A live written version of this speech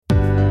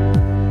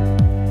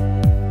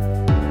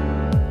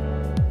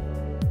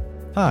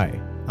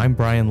Hi, I'm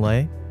Brian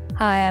Lay,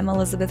 Hi, I'm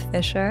Elizabeth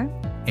Fisher.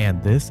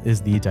 and this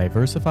is the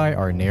Diversify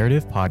Our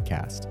Narrative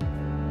podcast.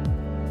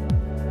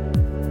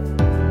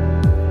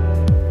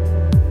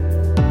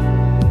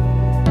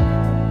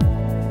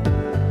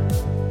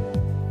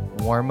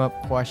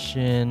 Warm-up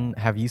question.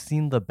 Have you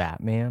seen The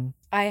Batman?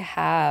 I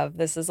have.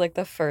 This is like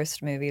the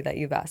first movie that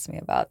you've asked me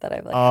about that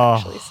I've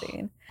actually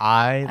seen.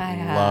 I I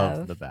love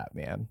have. The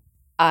Batman.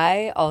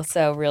 I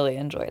also really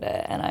enjoyed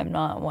it, and I'm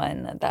not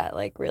one that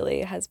like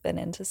really has been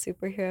into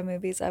superhero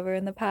movies ever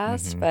in the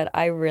past, Mhm. but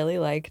I really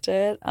liked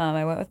it.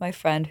 I went with my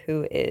friend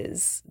who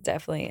is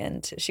definitely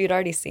into. She had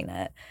already seen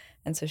it,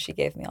 and so she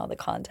gave me all the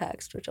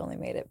context, which only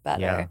made it Yeah.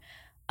 better.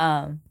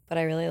 But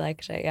I really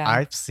liked it. Yeah.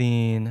 I've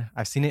seen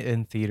it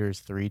in theaters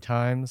 3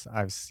 times.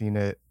 I've seen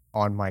it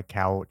on my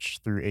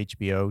couch through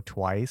HBO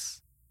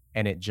twice,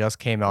 and it just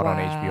came out on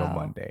HBO Wow.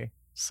 Monday.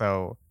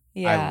 So, I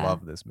Yeah.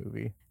 love this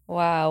movie.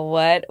 Wow,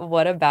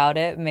 what about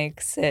it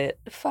makes it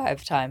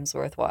 5 times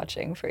worth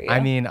watching for I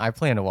you? mean, I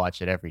plan to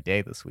watch it every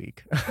day this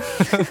week.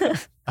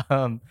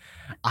 Um,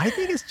 I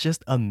think it's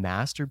just a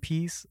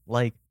masterpiece.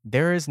 Like,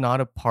 there is not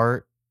a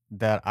part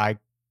that I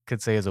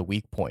could say is a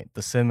weak point.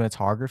 The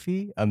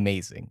cinematography,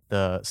 amazing.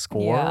 The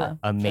score, Yeah, for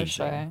amazing.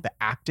 sure. The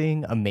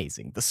acting,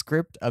 amazing. The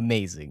script,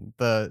 amazing.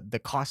 The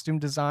costume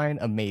design,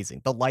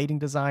 amazing. The lighting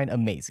design,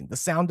 amazing. The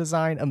sound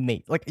design,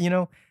 amazing. Like,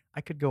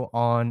 I could go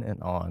on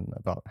and on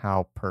about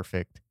how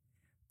perfect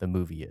the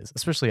movie is,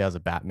 especially as a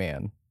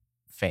Batman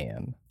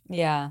fan.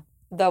 Yeah.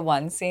 The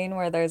one scene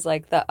where there's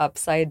like the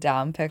upside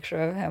down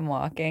picture of him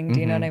walking, do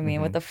you know what Mhm, I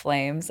mean? With mhm. the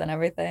flames and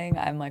everything.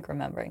 I'm like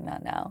remembering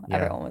that now. Yeah.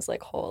 Everyone was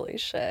like, holy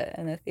shit,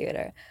 in the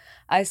theater.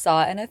 I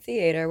saw it in a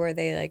theater where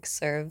they like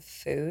serve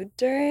food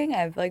during.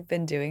 I've like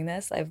been doing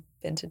this. I've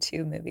been to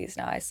 2 movies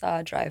now. I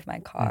saw Drive My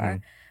Car.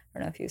 Mhm, I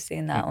don't know if you've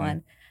seen that mm-mm.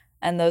 one.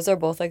 And those are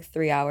both like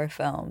 3-hour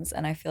films.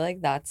 And I feel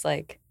like that's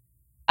like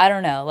I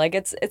don't know, like,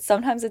 it's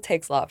sometimes it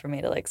takes a lot for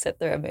me to, like, sit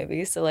through a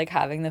movie, so, like,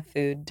 having the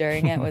food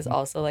during it was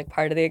also, like,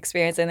 part of the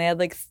experience, and they had,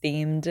 like,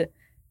 themed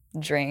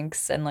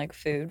drinks and, like,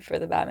 food for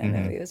the Batman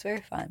Mhm. movie. It was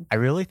very fun. I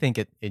really think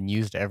it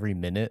used every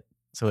minute,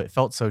 so it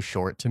felt so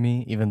short to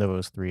me, even though it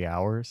was 3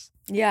 hours.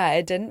 Yeah,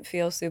 it didn't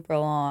feel super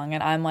long,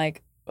 and I'm,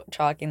 like,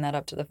 chalking that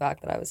up to the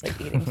fact that I was, like,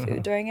 eating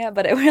food during it,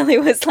 but it really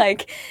was,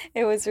 like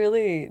it was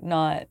really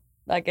not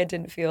like, it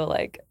didn't feel,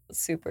 like,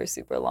 super,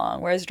 super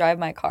long, whereas Drive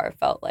My Car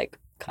felt, like,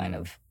 kind Mm,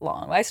 of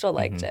long. I still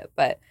liked mhm. it,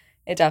 but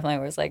it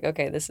definitely was like,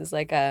 "Okay, this is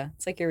like a"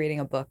 it's like you're reading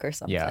a book or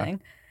Yeah, something.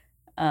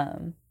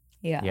 Um,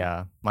 yeah.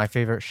 yeah. My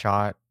favorite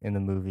shot in the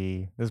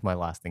movie, this is my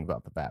last thing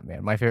about the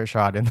Batman. My favorite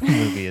shot in the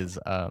movie is,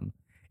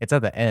 it's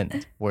at the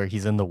end where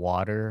he's in the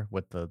water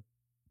with the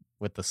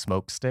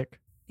smoke stick.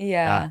 That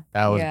Yeah,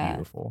 that was yeah.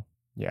 beautiful.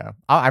 Yeah.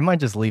 I might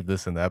just leave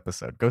this in the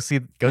episode. Go see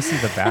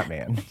the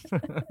Batman.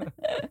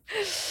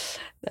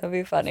 That'd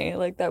be funny,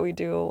 like, that we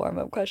do a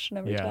warm-up question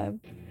every Yeah.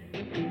 time.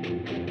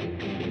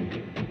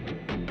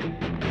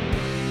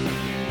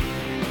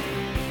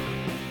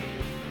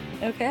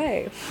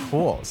 Okay.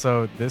 Cool.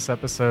 So this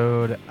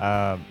episode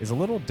is a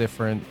little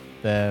different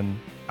than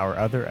our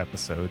other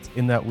episodes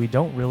in that we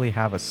don't really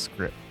have a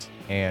script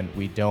and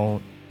we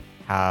don't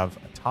have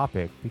a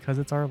topic because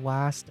it's our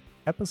last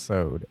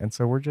episode. And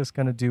so we're just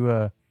going to do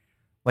a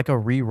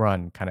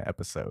rerun kind of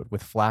episode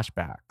with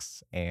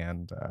flashbacks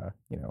and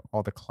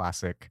all the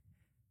classic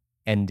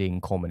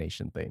ending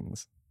culmination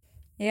things.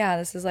 Yeah,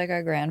 this is like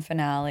our grand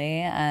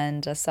finale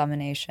and a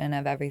summation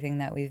of everything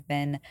that we've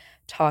been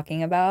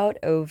talking about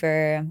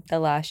over the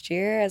last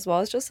year, as well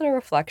as just a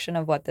reflection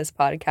of what this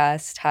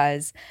podcast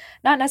has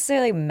not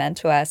necessarily meant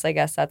to us. I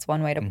guess that's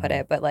one way to put Hmm.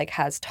 it, but like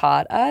has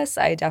taught us.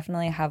 I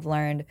definitely have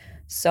learned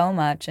so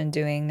much in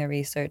doing the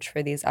research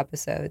for these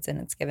episodes, and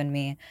it's given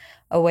me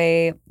a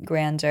way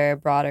grander,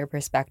 broader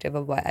perspective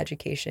of what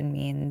education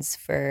means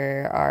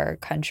for our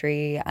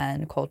country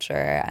and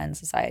culture and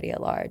society at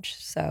large.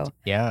 So,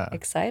 Yeah.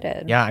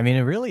 excited. Yeah, I mean,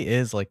 it really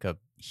is like a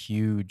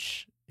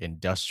huge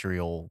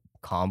industrial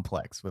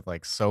complex with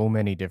like so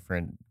many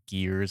different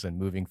gears and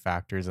moving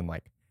factors and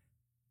like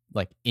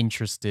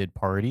interested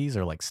parties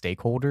or like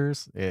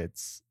stakeholders.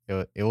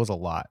 It was a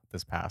lot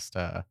this past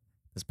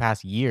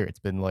year. It's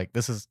been like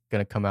this is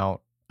gonna come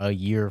out a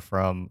year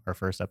from our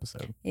first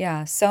episode.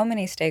 Yeah, so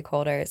many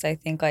stakeholders. I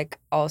think, like,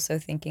 also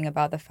thinking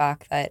about the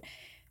fact that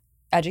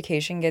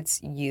education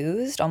gets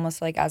used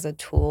almost like as a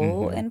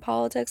tool Hmm. in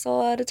politics a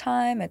lot of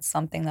time. It's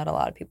something that a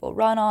lot of people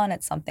run on.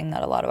 It's something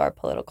that a lot of our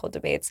political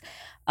debates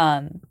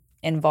um,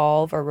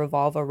 involve or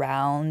revolve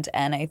around.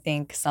 And I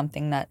think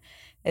something that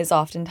is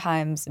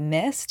oftentimes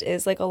missed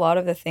is like a lot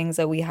of the things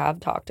that we have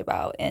talked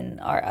about in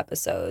our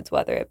episodes,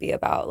 whether it be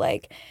about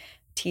like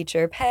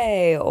teacher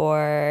pay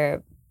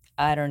or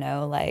I don't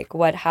know, like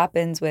what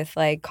happens with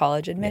like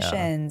college Yeah.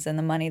 admissions and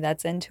the money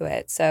that's into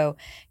it. So,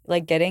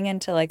 like getting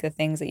into like the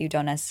things that you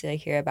don't necessarily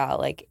hear about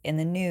like in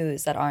the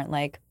news that aren't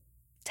like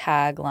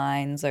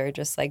taglines or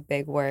just like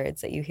big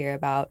words that you hear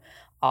about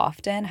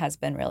often has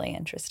been really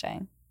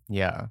interesting.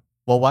 Yeah.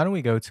 Well, why don't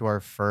we go to our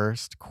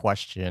first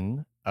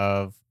question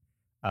of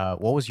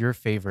what was your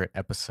favorite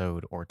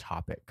episode or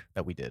topic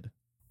that we did?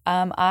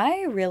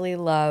 I really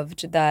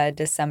loved the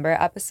December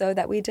episode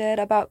that we did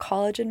about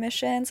college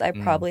admissions. I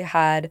Mm, probably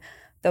had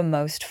the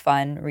most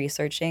fun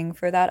researching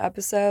for that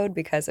episode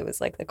because it was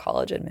like the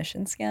college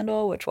admission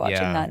scandal, which watching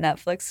yeah. that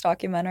Netflix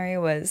documentary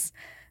was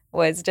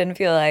didn't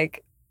feel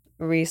like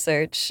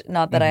research.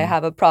 Not that I Hmm.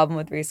 have a problem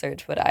with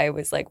research, but I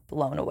was like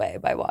blown away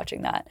by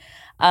watching that.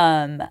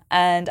 And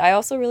I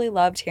also really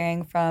loved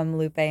hearing from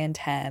Lupe and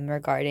Tim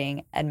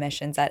regarding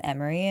admissions at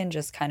Emory and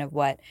just kind of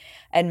what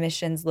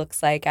admissions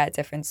looks like at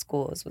different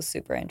schools was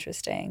super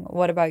interesting.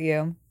 What about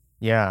you?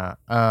 Yeah.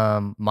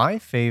 My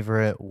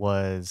favorite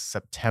was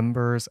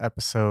September's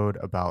episode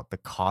about the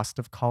cost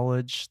of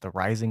college, the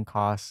rising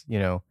costs.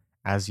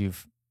 As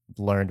you've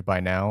learned by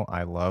now,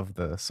 I love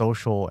the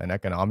social and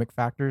economic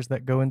factors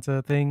that go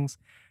into things.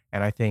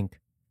 And I think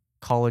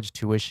college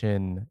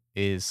tuition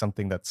is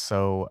something that's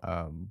so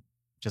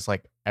just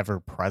like ever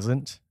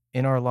present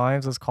in our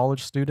lives as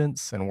college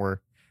students. And we're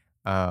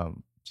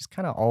just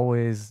kind of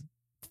always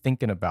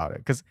thinking about it.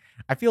 Because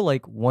I feel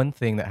like one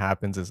thing that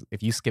happens is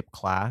if you skip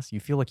class, you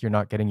feel like you're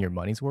not getting your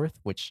money's worth,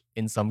 which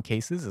in some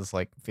cases is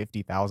like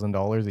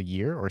 $50,000 a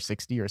year or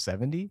 60 or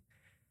 70.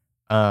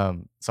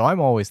 So I'm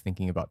always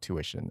thinking about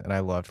tuition and I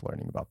loved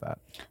learning about that.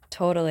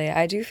 Totally.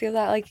 I do feel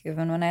that like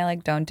even when I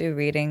like don't do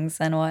readings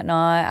and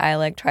whatnot, I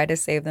like try to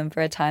save them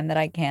for a time that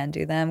I can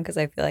do them because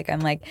I feel like I'm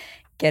like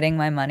getting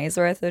my money's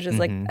worth, which is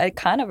like Hmm. a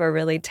kind of a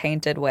really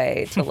tainted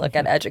way to look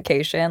at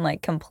education,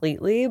 like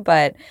completely.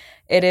 But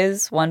it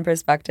is one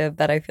perspective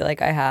that I feel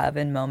like I have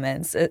in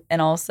moments. And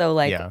also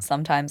like Yeah.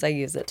 sometimes I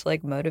use it to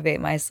like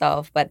motivate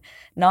myself, but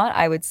not,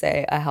 I would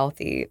say, a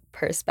healthy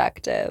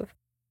perspective.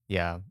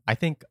 Yeah. I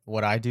think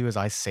what I do is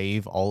I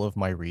save all of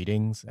my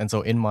readings. And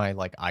so in my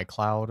like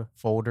iCloud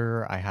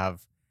folder, I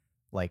have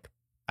like,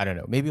 I don't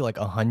know, maybe like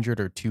 100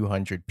 or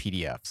 200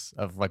 PDFs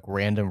of like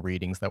random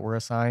readings that were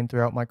assigned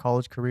throughout my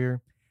college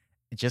career.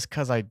 Just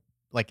because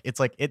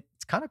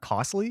it's kind of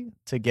costly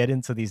to get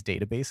into these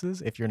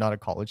databases if you're not a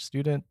college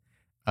student.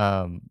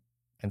 Um,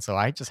 and so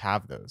I just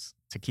have those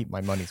to keep my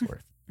money's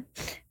worth.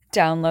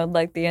 Download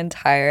like the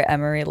entire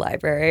Emory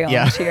library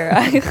Yeah. onto your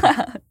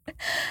iCloud.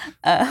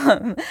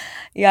 Um,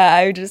 yeah,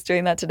 I was just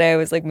doing that today. I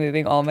was like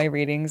moving all my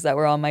readings that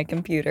were on my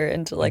computer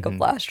into like a Hmm.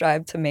 flash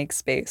drive to make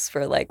space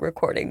for like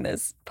recording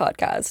this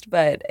podcast.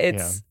 But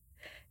Yeah.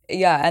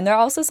 yeah, and they're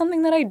also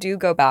something that I do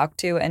go back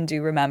to and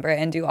do remember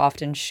and do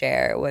often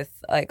share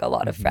with like a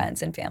lot of Hmm.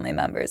 friends and family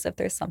members if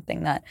there's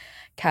something that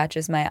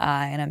catches my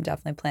eye. And I'm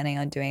definitely planning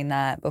on doing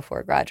that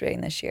before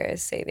graduating this year,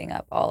 is saving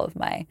up all of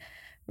my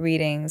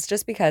readings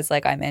just because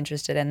like I'm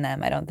interested in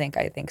them.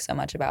 I think so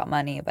much about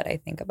money, but I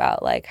think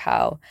about like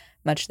how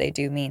much they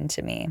do mean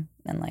to me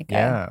in like a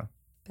Yeah.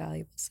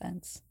 valuable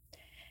sense.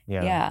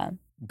 Yeah. Yeah.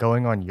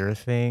 Going on your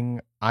thing,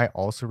 I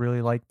also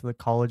really liked the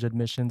college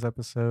admissions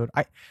episode.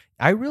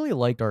 I really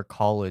liked our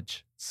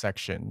college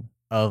section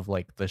of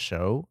like the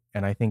show,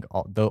 and I think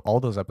all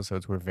those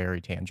episodes were very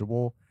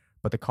tangible.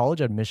 But the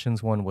college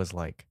admissions one was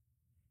like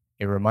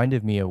it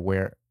reminded me of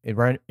it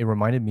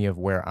reminded me of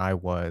where I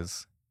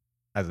was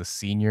as a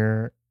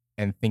senior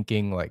and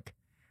thinking like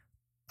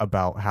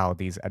about how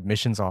these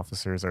admissions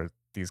officers are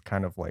these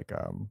kind of like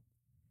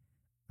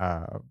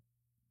uh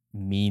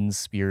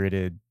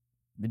mean-spirited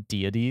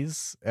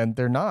deities, and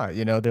they're not,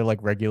 they're like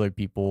regular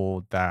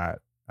people that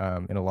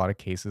in a lot of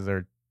cases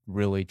are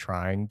really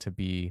trying to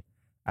be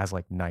as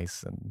like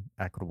nice and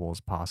equitable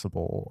as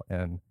possible.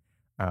 And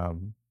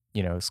um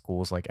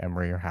schools like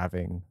Emory are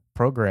having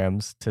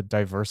programs to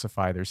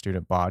diversify their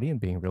student body and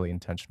being really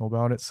intentional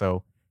about it.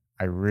 So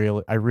I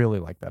really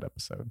like that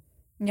episode.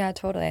 Yeah,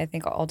 totally. I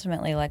think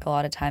ultimately, like a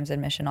lot of times,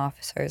 admission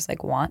officers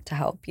like want to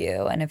help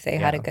you, and if they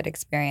had a Yeah. good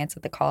experience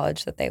at the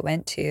college that they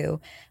went to,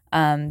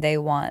 they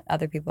want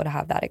other people to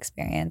have that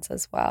experience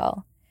as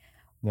well.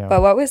 Yeah.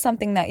 But what was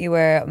something that you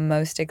were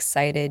most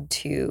excited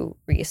to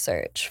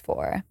research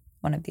for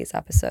one of these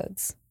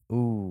episodes?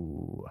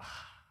 Ooh.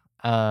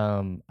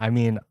 I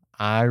mean,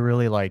 I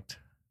really liked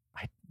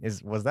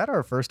was that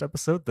our first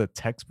episode, the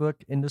textbook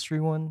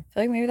industry one? I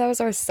feel like maybe that was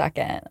our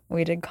second.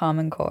 We did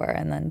Common Core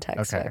and then Okay.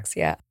 textbooks.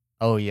 Yeah.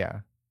 Oh yeah.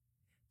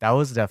 That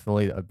was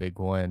definitely a big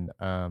one.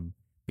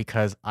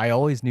 Because I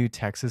always knew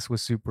Texas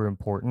was super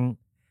important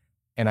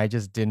and I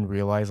just didn't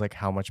realize like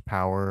how much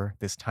power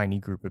this tiny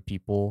group of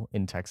people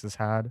in Texas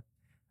had.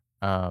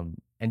 And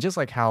just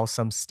like how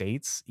some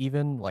states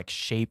even like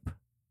shape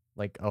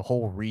like a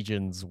whole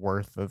region's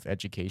worth of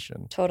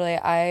education. Totally.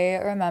 I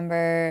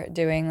remember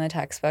doing the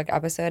textbook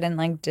episode and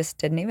like just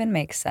didn't even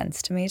make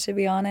sense to me, to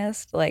be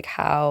honest. Like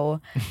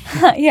how,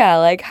 yeah,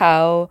 like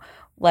how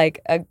like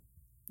a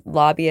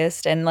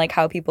lobbyist and like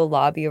how people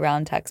lobby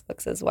around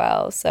textbooks as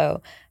well.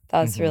 So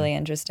that's Hmm. really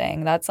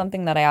interesting. That's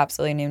something that I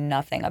absolutely knew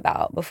nothing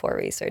about before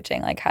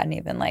researching. Like hadn't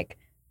even like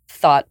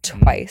thought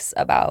Mm. twice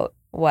about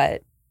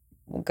what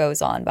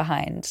goes on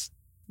behind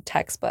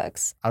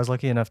textbooks. I was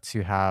lucky enough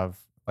to have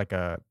like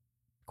a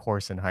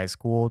course in high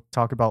school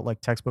talk about like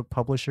textbook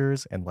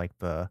publishers and like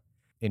the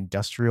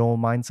industrial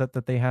mindset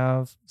that they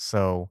have.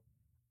 So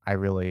I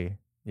really,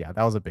 yeah,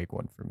 that was a big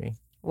one for me.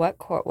 What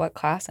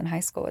class in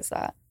high school was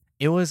that?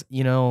 It was,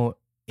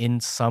 In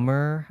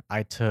summer,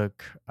 I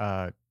took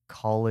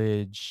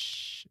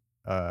college.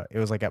 It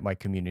was like at my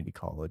community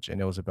college,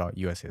 and it was about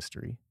U.S.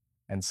 history.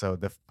 And so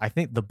I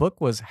think the book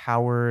was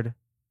Howard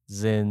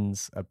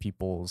Zinn's A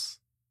People's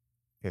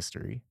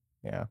History.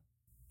 Yeah.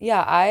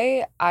 Yeah,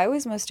 I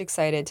was most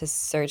excited to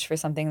search for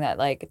something that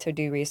like to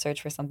do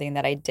research for something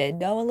that I did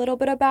know a little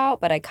bit about,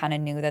 but I kind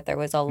of knew that there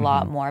was a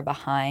lot Hmm. more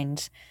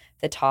behind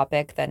the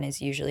topic than is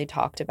usually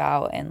talked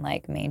about in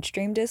like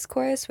mainstream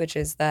discourse, which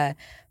is the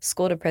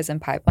school to prison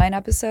pipeline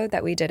episode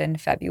that we did in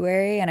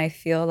February. And I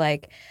feel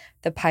like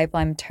the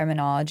pipeline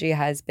terminology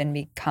has been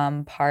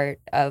become part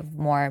of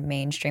more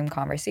mainstream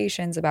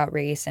conversations about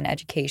race and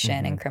education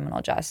Hmm. and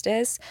criminal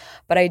justice,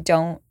 but I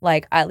don't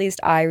like, at least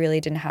I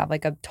really didn't have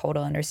like a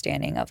total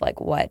understanding of like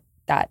what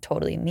that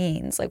totally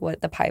means, like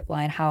what the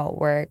pipeline, how it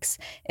works,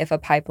 if a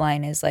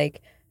pipeline is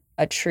like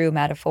a true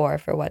metaphor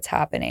for what's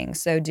happening.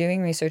 So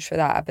doing research for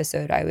that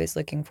episode, I was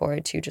looking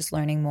forward to just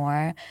learning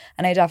more.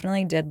 And I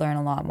definitely did learn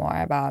a lot more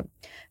about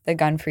the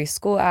Gun Free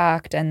School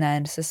Act and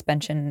then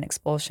suspension and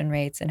expulsion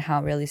rates and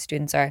how really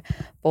students are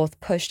both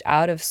pushed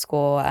out of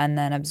school and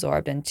then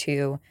absorbed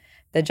into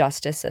the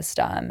justice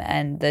system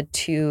and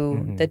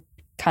Hmm. the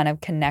kind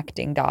of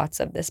connecting dots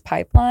of this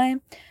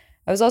pipeline.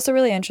 I was also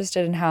really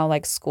interested in how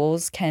like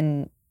schools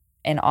can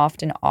and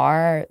often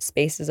are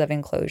spaces of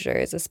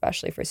enclosures,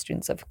 especially for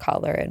students of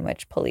color, in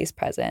which police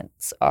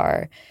presence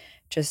are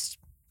just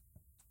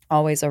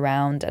always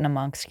around and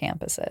amongst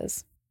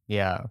campuses.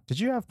 Yeah. Did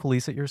you have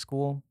police at your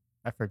school?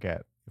 I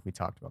forget if we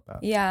talked about that.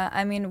 Yeah,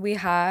 I mean, we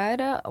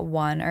had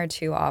one or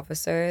two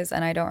officers,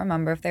 and I don't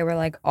remember if they were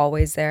like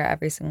always there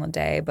every single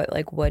day, but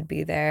like would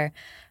be there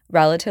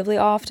relatively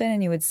often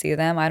and you would see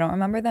them. I don't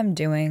remember them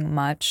doing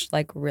much,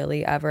 like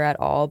really ever at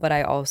all, but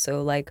I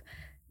also like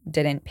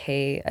didn't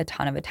pay a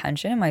ton of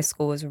attention. My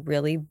school was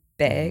really Hmm.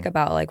 big,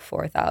 about like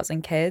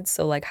 4,000 kids.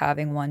 So, like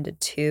having one to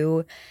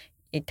two,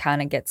 it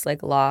kind of gets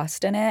like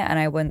lost in it. And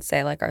I wouldn't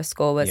say like our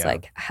school was Yeah.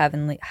 like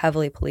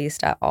heavily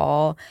policed at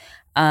all.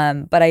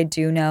 But I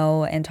do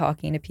know in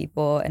talking to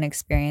people and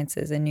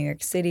experiences in New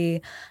York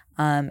City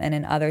and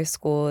in other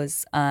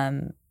schools,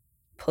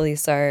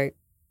 police are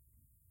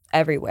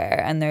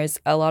everywhere. And there's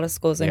a lot of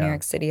schools in New Yeah.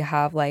 York City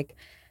have like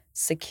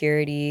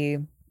security,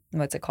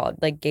 what's it called?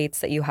 Like gates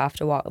that you have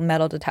to walk,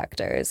 metal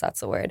detectors,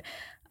 that's the word,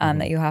 Hmm.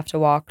 that you have to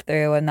walk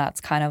through. And that's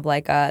kind of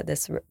like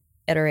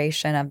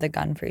iteration of the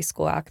Gun Free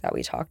School Act that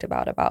we talked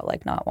about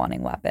like not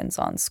wanting weapons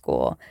on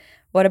school.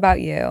 What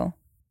about you?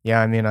 Yeah.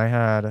 I mean, I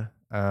had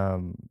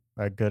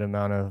a good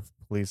amount of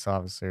police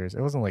officers.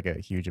 It wasn't like a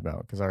huge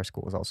amount because our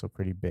school was also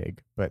pretty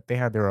big, but they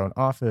had their own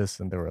office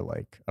and there were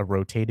like a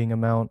rotating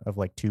amount of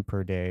like two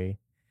per day.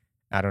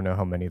 I don't know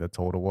how many the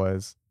total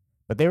was,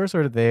 but they were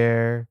sort of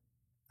there,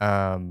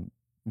 um,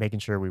 making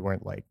sure we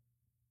weren't like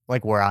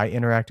where I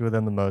interacted with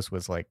them the most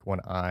was like when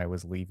I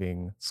was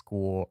leaving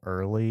school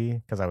early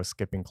because I was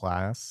skipping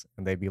class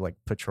and they'd be like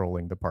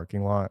patrolling the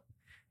parking lot.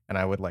 And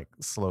I would like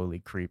slowly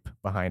creep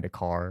behind a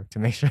car to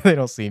make sure they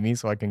don't see me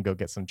so I can go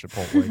get some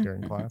Chipotle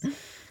during class.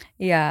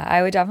 Yeah,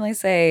 I would definitely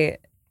say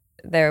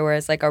there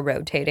was like a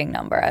rotating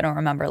number. I don't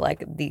remember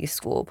like the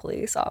school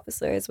police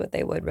officers, but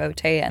they would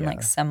rotate and like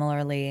Yeah.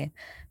 similarly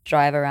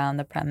drive around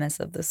the premise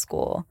of the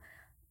school.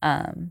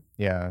 Um,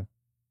 Yeah.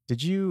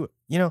 Did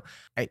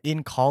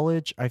in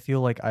college, I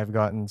feel like I've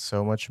gotten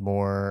so much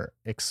more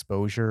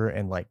exposure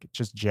and like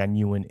just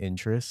genuine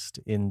interest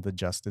in the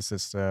justice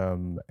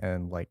system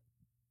and like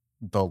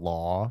the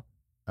law.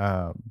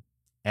 Um,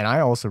 and I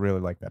also really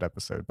like that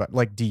episode. But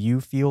like, do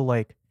you feel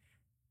like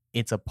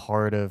it's a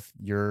part of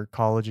your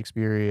college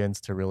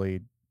experience to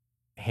really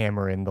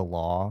hammer in the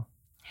law?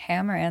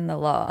 Hammer in the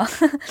law.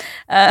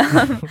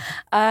 um,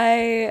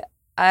 I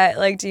I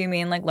like, do you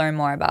mean like learn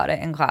more about it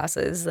in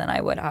classes than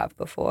I would have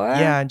before?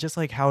 Yeah, and just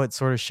like how it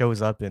sort of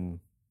shows up in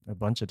a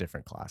bunch of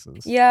different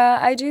classes. Yeah,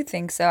 I do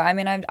think so. I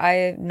mean, I'm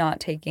not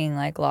taking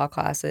like law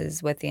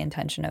classes with the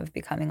intention of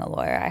becoming a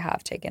lawyer. I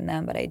have taken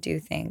them, but I do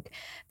think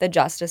the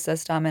justice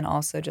system and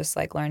also just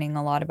like learning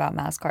a lot about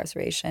mass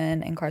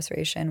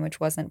incarceration, which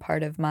wasn't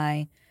part of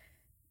my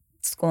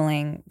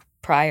schooling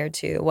prior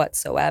to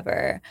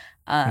whatsoever,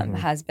 Hmm.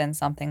 has been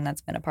something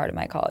that's been a part of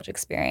my college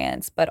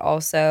experience. But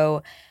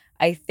also,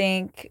 I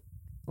think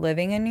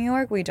living in New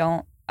York,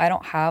 I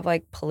don't have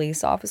like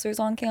police officers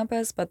on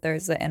campus, but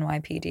there's the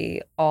NYPD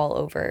all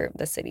over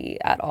the city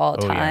at all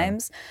Oh yeah.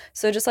 times.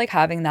 So just like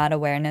having that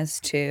awareness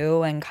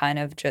too and kind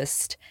of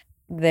just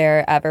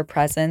their ever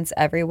presence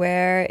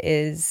everywhere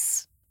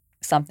is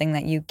something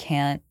that you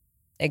can't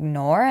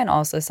ignore and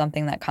also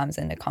something that comes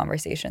into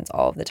conversations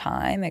all of the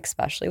time,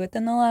 especially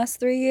within the last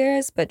 3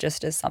 years, but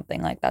just as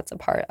something like that's a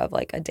part of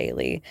like a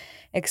daily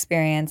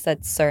experience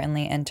that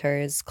certainly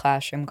enters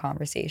classroom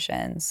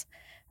conversations.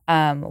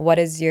 What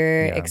has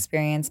your Yeah.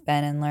 experience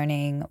been in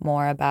learning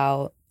more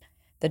about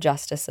the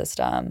justice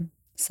system?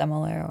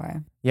 Similar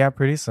or? Yeah,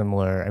 pretty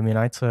similar. I mean,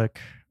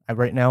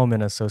 right now I'm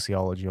in a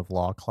sociology of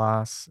law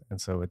class,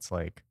 and so it's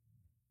like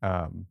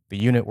the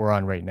unit we're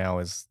on right now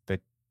is the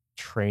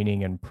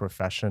training and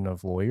profession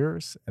of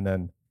lawyers, and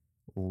then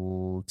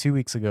 2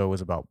 weeks ago was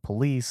about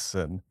police,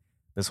 and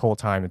this whole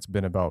time it's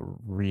been about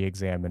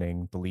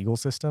re-examining the legal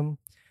system.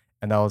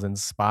 And that was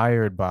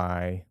inspired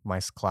by my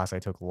class I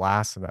took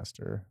last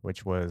semester,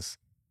 which was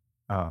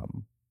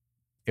um,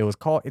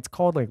 it's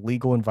called like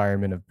legal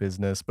environment of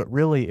business, but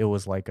really it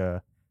was like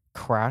a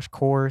crash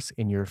course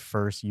in your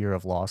first year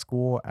of law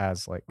school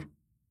as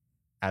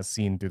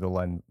seen through the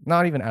lens,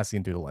 not even as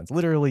seen through the lens,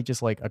 literally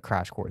just like a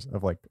crash course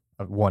of like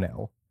a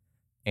 1L.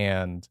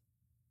 And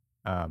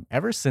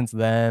ever since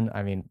then,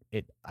 I mean,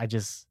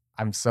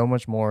 I'm so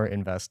much more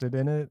invested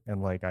in it,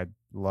 and like I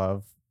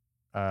love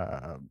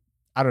uh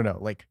I don't know,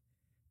 like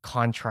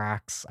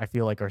contracts I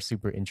feel like are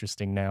super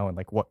interesting now, and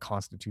like what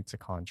constitutes a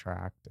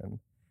contract, and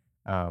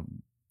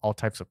um all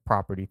types of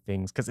property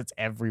things because it's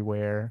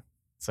everywhere.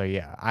 So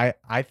yeah,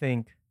 I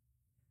think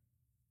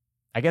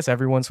I guess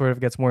everyone sort of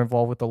gets more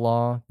involved with the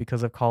law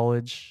because of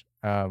college,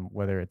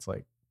 whether it's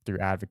like through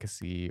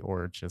advocacy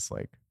or just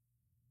like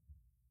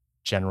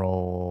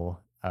general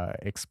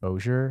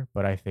exposure.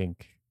 But I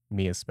think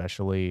me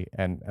especially,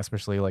 and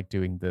especially like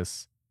doing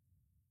this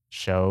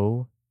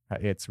show,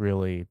 it's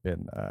really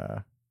been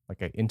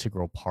like an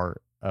integral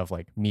part of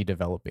like me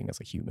developing as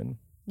a human.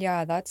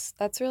 Yeah, that's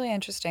really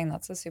interesting.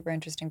 That's a super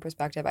interesting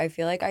perspective. I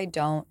feel like I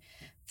don't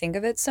think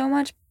of it so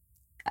much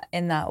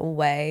in that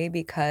way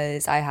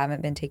because I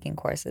haven't been taking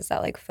courses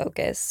that like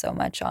focus so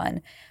much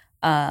on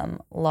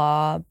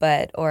law,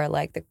 but or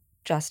like the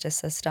justice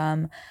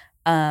system.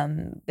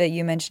 But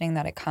you mentioning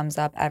that it comes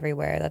up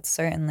everywhere, that's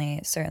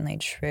certainly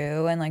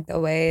true. And like the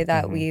way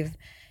that Hmm.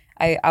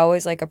 I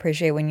always like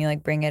appreciate when you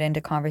like bring it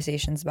into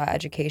conversations about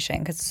education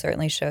because it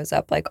certainly shows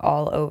up like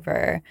all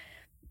over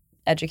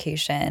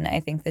education. I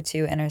think the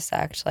two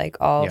intersect like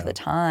all of Yeah. the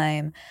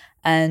time.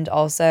 And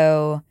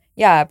also,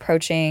 yeah,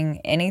 approaching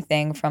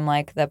anything from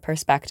like the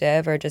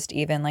perspective or just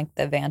even like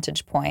the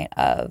vantage point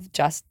of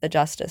just the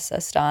justice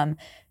system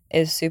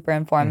is super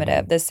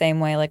informative. Hmm. The same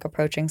way like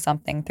approaching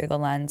something through the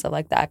lens of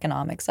like the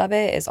economics of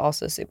it is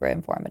also super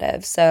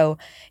informative. So,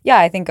 yeah,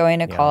 I think going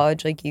to Yeah.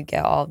 college like you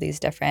get all these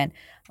different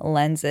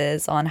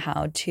lenses on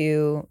how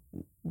to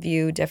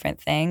view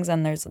different things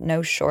and there's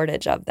no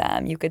shortage of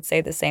them. You could say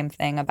the same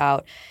thing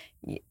about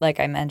like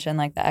I mentioned,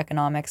 like the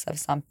economics of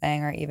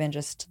something, or even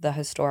just the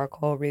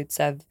historical roots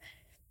of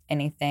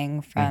anything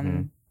Hmm.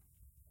 from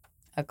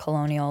a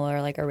colonial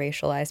or like a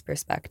racialized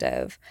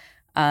perspective.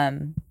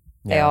 Um,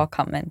 they Yeah. all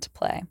come into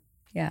play.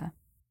 Yeah.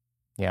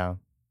 Yeah.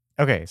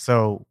 Okay.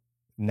 So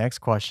next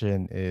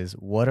question is,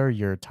 what are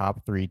your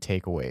top three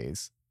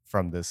takeaways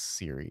from this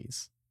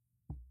series?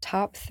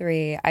 Top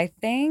three. I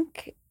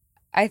think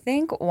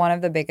one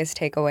of the biggest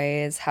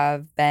takeaways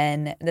have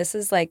been this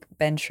has like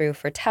been true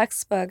for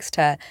textbooks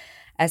to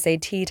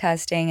SAT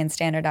testing and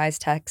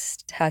standardized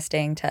text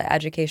testing to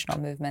educational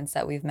movements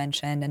that we've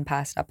mentioned in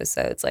past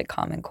episodes like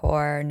Common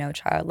Core, No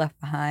Child Left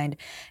Behind,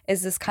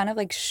 is this kind of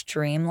like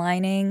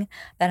streamlining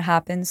that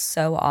happens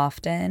so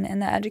often in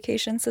the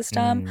education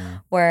system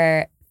Mm,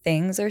 where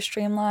things are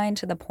streamlined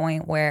to the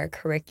point where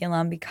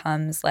curriculum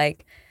becomes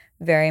like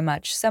very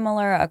much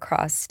similar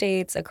across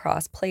states,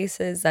 across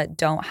places that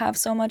don't have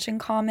so much in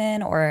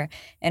common, or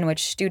in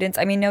which students,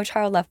 I mean, No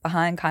Child Left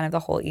Behind, kind of the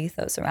whole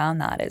ethos around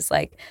that is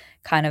like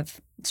kind of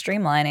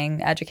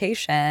streamlining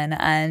education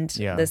and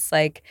yeah. this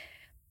like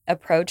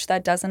approach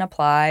that doesn't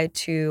apply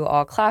to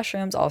all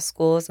classrooms, all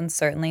schools, and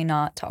certainly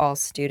not to all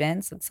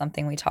students. It's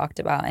something we talked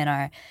about in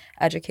our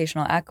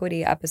educational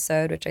equity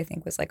episode, which I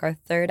think was like our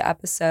third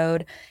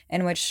episode,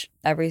 in which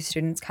every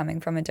student's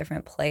coming from a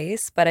different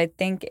place. But I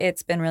think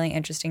it's been really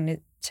interesting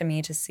to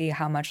me to see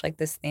how much like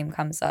this theme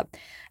comes up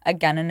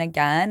again and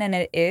again. And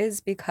it is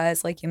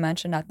because, like you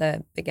mentioned at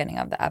the beginning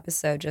of the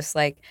episode, just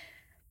like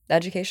the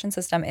education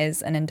system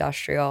is an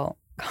industrial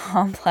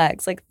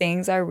complex. Like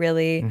things are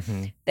really,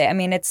 Hmm. I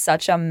mean, it's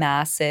such a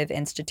massive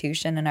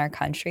institution in our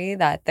country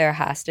that there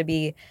has to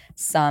be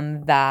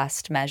some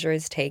vast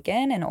measures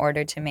taken in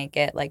order to make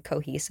it like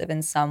cohesive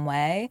in some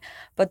way.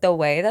 But the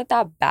way that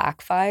that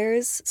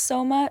backfires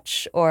so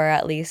much, or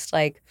at least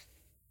like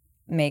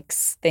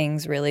makes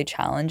things really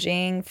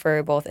challenging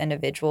for both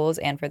individuals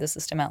and for the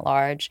system at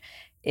large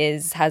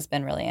is has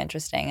been really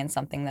interesting and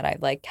something that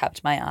I've like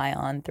kept my eye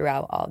on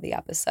throughout all the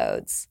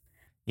episodes.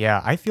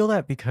 Yeah, I feel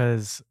that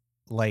because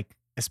like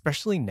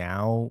especially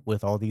now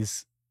with all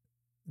these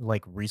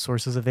like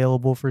resources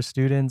available for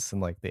students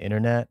and like the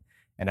internet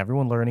and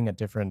everyone learning at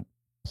different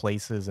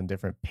places and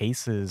different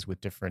paces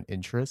with different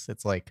interests,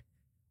 it's like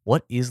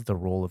what is the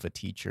role of a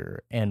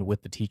teacher? And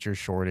with the teacher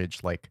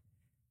shortage, like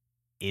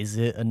is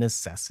it a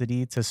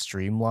necessity to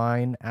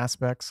streamline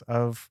aspects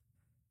of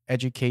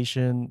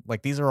education?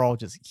 Like these are all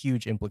just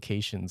huge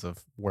implications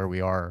of where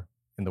we are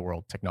in the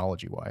world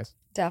technology wise.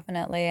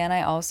 Definitely. And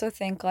I also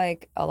think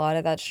like a lot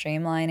of that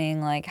streamlining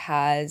like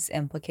has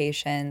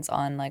implications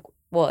on like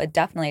well, it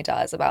definitely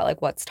does about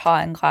like what's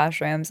taught in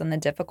classrooms and the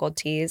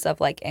difficulties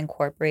of like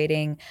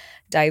incorporating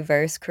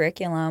diverse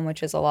curriculum,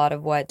 which is a lot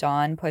of what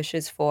Dawn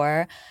pushes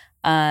for.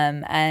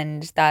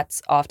 And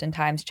that's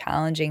oftentimes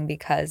challenging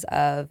because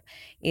of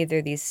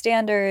either these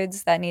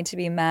standards that need to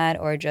be met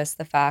or just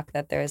the fact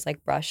that there's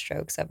like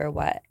brushstrokes over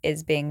what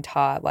is being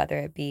taught, whether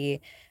it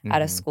be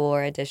at a Hmm. school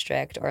or a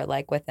district or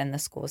like within the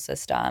school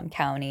system,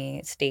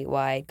 county,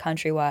 statewide,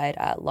 countrywide,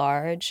 at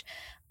large.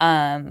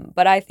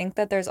 But I think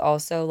that there's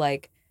also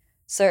like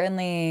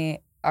certainly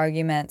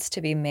arguments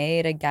to be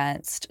made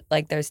against,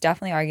 like there's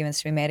definitely arguments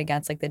to be made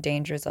against like the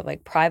dangers of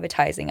like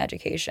privatizing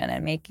education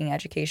and making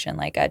education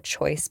like a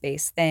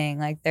choice-based thing.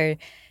 Like there,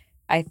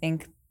 I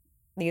think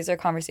these are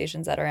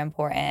conversations that are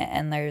important,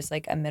 and there's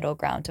like a middle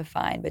ground to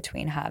find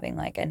between having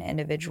like an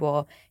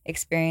individual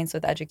experience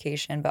with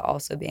education but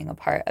also being a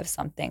part of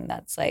something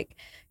that's like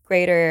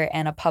greater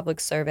and a public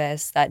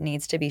service that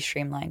needs to be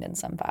streamlined in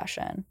some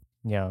fashion.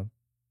 Yeah.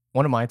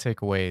 One of my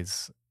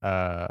takeaways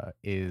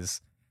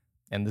is,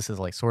 and this is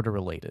like sort of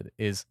related,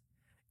 is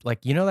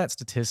like, you know, that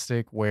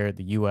statistic where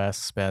the US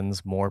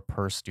spends more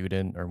per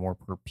student or more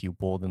per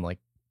pupil than like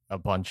a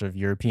bunch of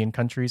European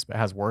countries, but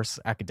has worse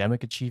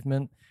academic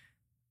achievement?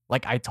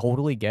 Like, I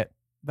totally get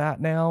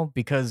that now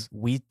because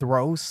we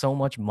throw so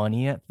much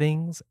money at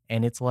things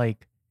and it's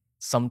like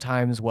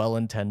sometimes well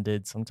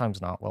intended,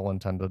 sometimes not well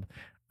intended.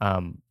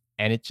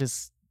 And it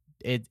just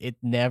it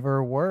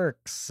never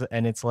works.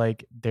 And it's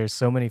like there's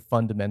so many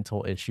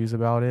fundamental issues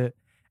about it.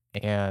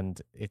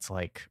 And it's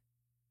like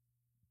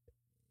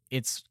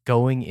it's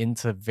going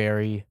into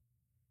very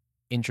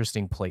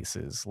interesting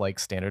places like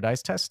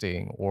standardized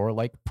testing or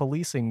like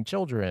policing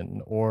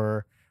children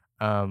or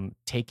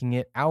taking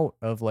it out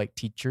of like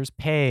teachers'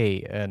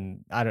 pay.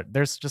 And I don't,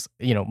 there's just,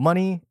 you know,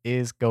 money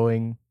is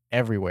going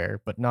everywhere,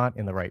 but not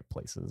in the right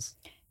places.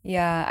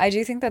 Yeah, I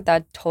do think that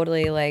that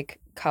totally like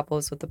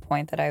couples with the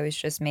point that I was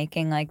just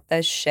making, like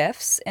the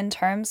shifts in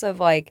terms of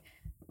like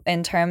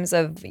in terms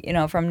of, you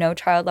know, from No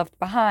Child Left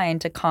Behind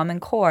to Common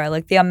Core,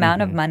 like the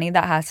amount of Hmm. money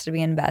that has to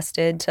be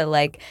invested to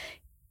like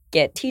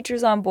get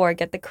teachers on board,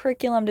 get the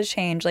curriculum to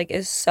change, like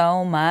is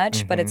so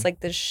much, but it's Hmm. like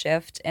the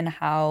shift in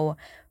how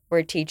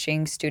we're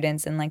teaching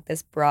students in like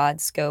this broad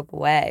scope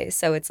way.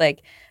 So it's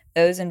like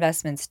those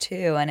investments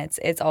too, and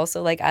it's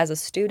also like as a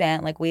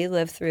student, like we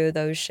live through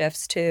those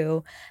shifts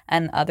too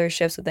and other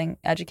shifts within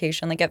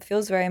education. Like it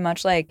feels very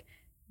much like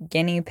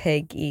guinea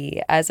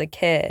pig-y as a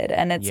kid.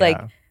 And it's like,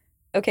 Yeah.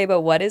 okay,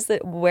 but where's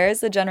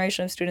the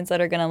generation of students that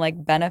are gonna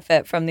like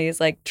benefit from these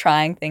like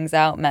trying things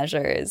out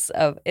measures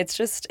of it's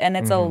just and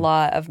it's a Hmm.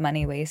 lot of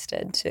money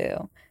wasted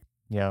too.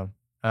 Yeah.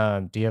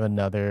 Do you have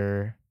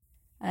another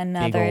big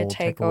Another old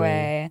takeaway?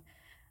 takeaway.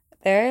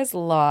 There is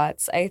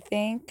lots. I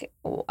think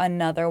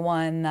another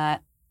one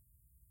that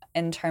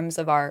in terms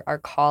of our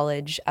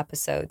college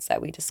episodes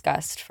that we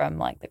discussed from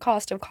like the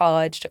cost of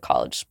college to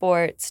college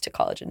sports to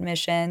college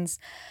admissions,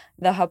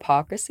 the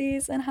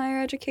hypocrisies in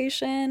higher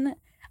education.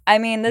 I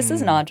mean, this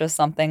is Mm. not just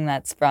something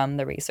that's from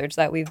the research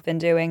that we've been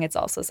doing. It's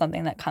also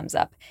something that comes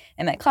up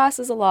in my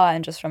classes a lot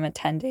and just from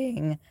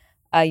attending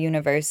a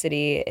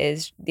university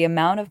is the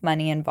amount of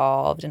money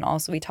involved. And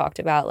also, we talked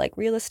about like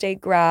real estate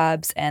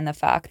grabs and the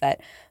fact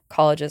that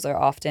colleges are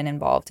often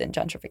involved in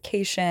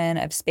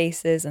gentrification of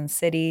spaces and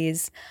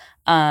cities.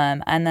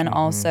 And then Hmm.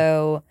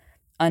 also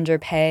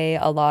underpay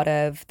a lot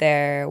of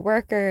their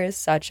workers,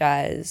 such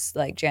as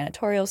like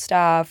janitorial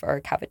staff or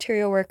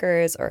cafeteria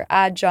workers or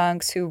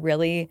adjuncts who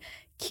really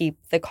keep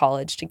the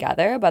college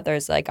together. But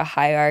there's like a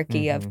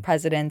hierarchy of Hmm.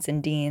 presidents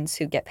and deans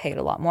who get paid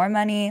a lot more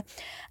money.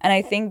 And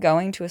I think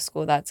going to a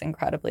school that's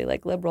incredibly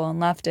like liberal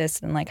and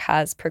leftist and like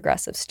has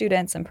progressive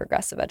students and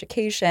progressive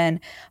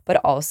education, but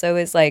also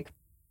is like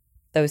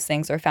those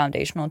things are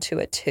foundational to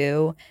it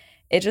too.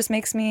 It just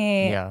makes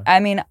me, Yeah.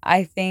 I mean,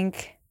 I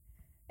think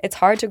it's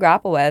hard to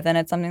grapple with, and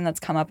it's something that's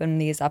come up in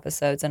these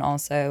episodes and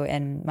also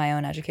in my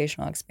own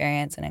educational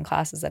experience and in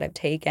classes that I've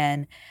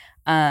taken.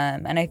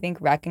 And I think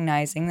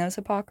recognizing those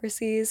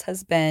hypocrisies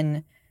has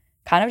been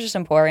kind of just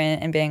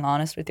important and being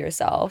honest with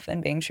yourself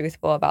and being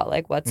truthful about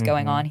like what's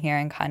going Hmm. on here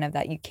and kind of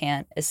that you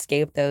can't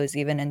escape those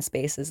even in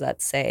spaces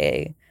that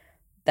say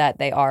that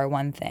they are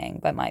one thing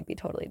but might be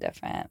totally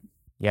different.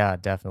 Yeah,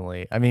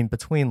 definitely. I mean,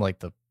 between like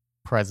the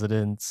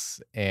presidents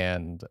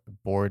and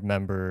board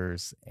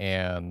members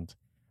and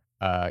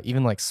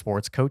even like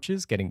sports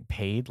coaches getting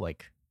paid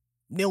like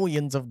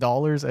millions of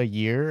dollars a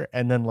year,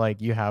 and then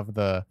like you have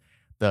the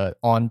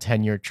on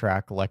tenure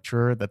track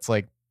lecturer that's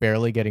like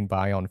barely getting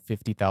by on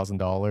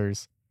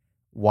 $50,000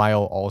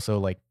 while also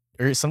like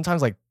or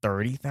sometimes like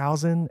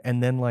 30,000,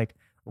 and then like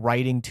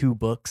writing two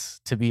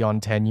books to be on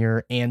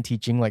tenure and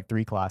teaching like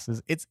three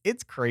classes.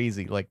 It's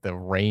crazy like the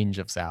range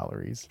of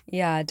salaries.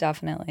 Yeah,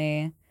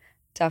 definitely.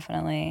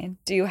 Definitely.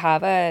 Do you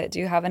have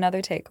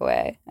another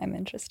takeaway? I'm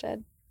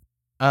interested.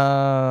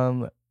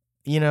 Um,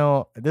 you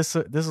know, this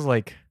is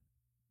like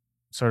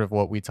sort of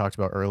what we talked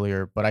about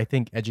earlier, but I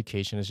think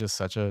education is just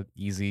such a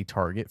easy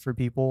target for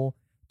people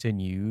to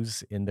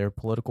use in their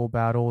political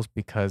battles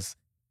because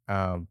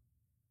um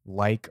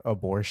like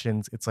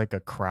abortions, it's like a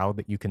crowd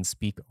that you can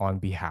speak on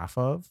behalf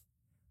of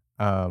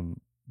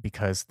um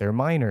because they're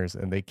minors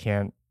and they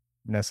can't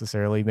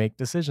necessarily make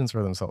decisions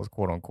for themselves,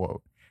 quote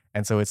unquote.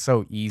 And so it's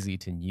so easy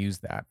to use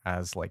that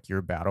as like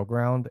your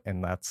battleground,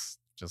 and that's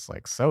just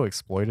like so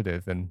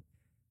exploitative and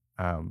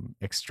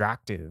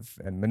extractive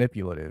and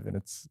manipulative,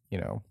 and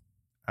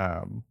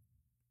um,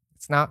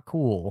 it's not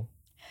cool.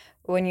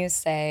 When you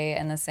say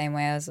in the same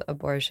way as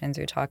abortions,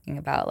 you're talking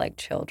about like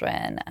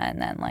children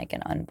and then like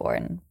an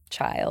unborn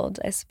child,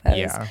 I suppose.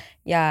 Yeah.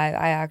 Yeah,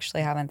 I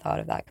actually haven't thought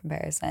of that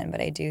comparison,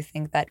 but I do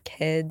think that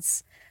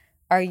kids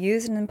are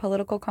used in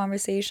political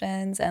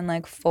conversations and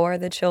like for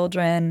the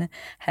children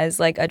has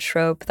like a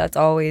trope that's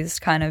always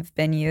kind of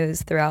been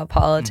used throughout Hmm.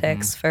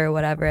 politics for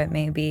whatever it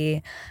may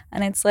be.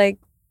 And it's like,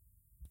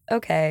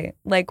 okay,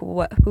 like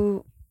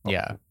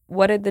Yeah.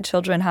 what did the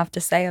children have to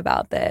say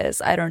about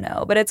this? I don't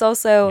know. But it's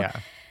also Yeah.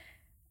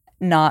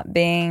 not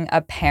being a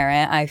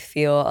parent, I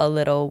feel a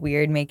little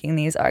weird making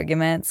these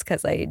arguments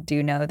because I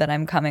do know that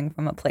I'm coming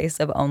from a place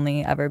of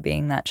only ever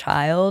being that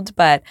child.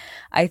 But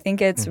I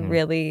think it's Hmm.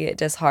 really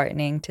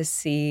disheartening to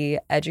see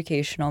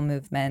educational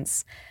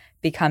movements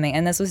becoming,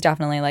 and this was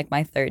definitely like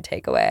my third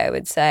takeaway, I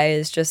would say,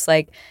 is just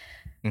like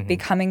Hmm.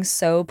 becoming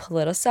so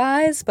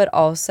politicized, but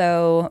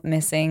also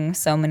missing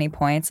so many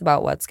points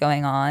about what's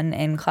going on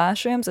in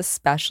classrooms,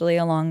 especially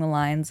along the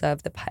lines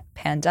of the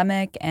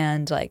pandemic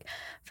and, like,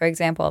 for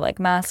example, like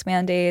mask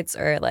mandates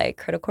or like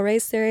critical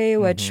race theory,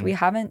 which Hmm. we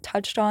haven't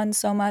touched on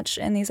so much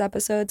in these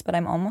episodes, but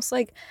I'm almost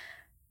like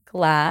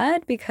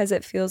glad because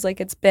it feels like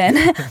it's been,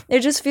 it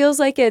just feels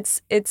like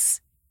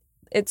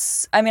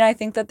I mean, I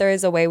think that there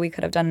is a way we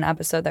could have done an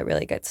episode that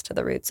really gets to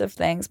the roots of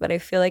things, but I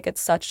feel like it's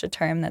such a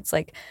term that's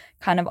like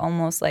kind of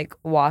almost like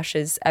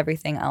washes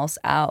everything else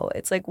out.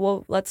 It's like,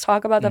 well, let's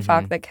talk about the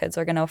fact Hmm. that kids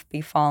are going to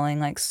be falling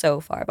like so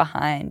far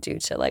behind due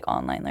to like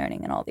online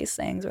learning and all these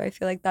things, where I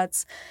feel like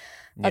that's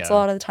a Yeah.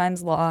 lot of the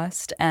times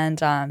lost,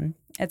 and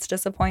it's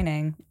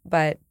disappointing.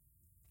 But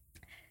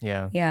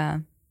Yeah. yeah.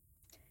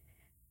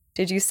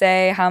 Did you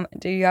say how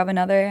do you have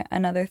another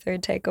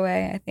third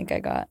takeaway? I think I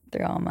got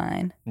through all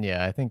mine.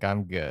 Yeah, I think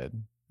I'm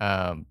good.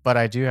 But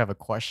I do have a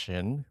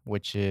question,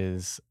 which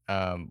is,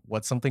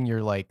 what's something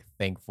you're like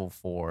thankful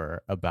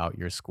for about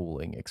your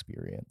schooling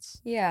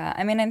experience? Yeah,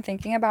 I mean, I'm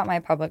thinking about my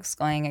public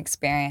schooling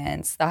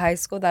experience. The high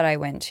school that I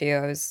went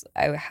to,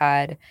 I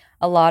had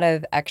a lot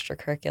of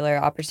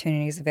extracurricular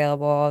opportunities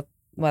available,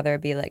 whether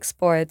it be like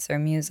sports or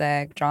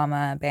music,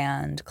 drama,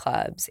 band,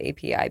 clubs,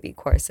 AP, IB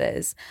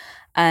courses,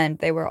 and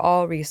they were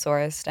all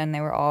resourced and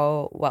they were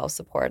all well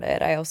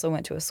supported. I also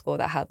went to a school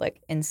that had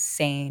like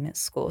insane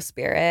school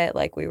spirit,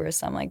 like we were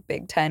some like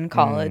Big Ten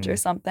college or Mm,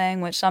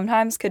 something, which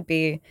sometimes could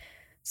be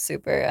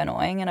super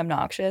annoying and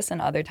obnoxious,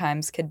 and other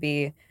times could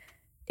be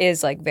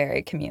is like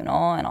very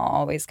communal, and I'll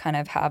always kind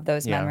of have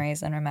those yeah.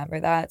 memories and remember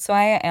that. So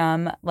I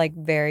am like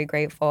very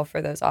grateful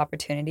for those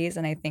opportunities,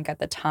 and I think at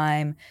the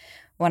time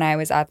when I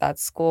was at that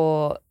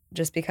school,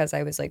 just because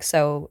I was like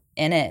so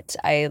in it,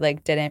 I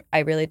like didn't I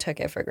really took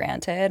it for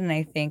granted, and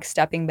I think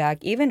stepping back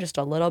even just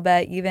a little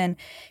bit, even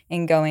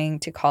in going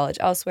to college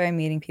elsewhere,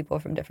 meeting people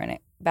from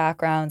different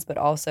backgrounds, but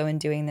also in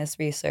doing this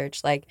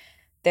research, like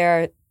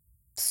there are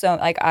so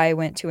like I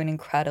went to an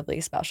incredibly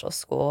special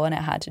school, and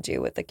it had to do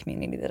with the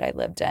community that I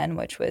lived in,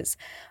 which was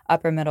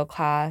upper middle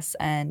class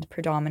and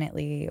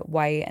predominantly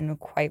white and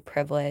quite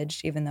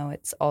privileged, even though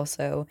it's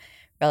also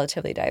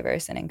relatively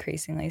diverse and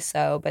increasingly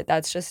so. But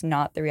that's just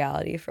not the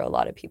reality for a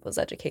lot of people's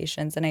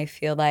educations. And I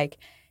feel like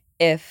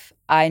if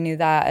I knew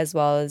that, as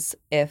well as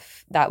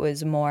if that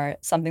was more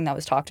something that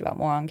was talked about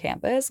more on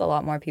campus, a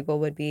lot more people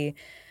would be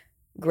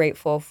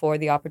grateful for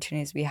the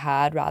opportunities we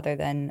had rather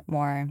than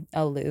more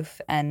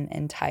aloof and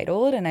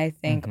entitled. And I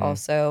think Hmm.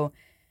 also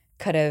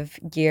could have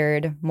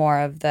geared more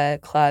of the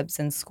clubs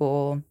and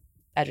school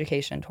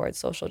education towards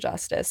social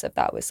justice if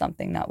that was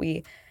something that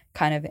we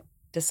kind of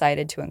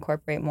decided to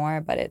incorporate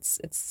more. But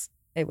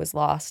it was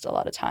lost a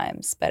lot of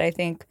times. But I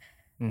think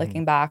Hmm.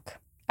 looking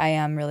back, I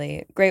am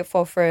really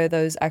grateful for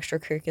those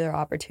extracurricular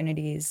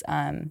opportunities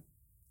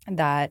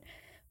that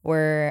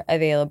were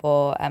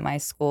available at my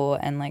school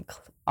and like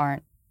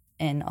aren't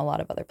in a lot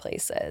of other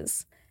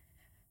places.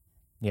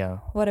 Yeah.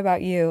 What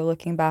about you,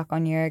 looking back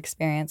on your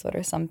experience? What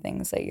are some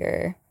things that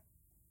you're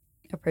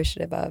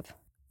appreciative of?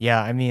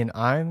 Yeah, I mean,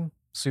 I'm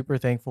super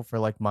thankful for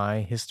like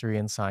my history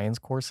and science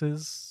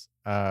courses,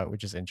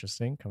 which is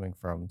interesting coming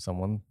from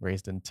someone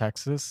raised in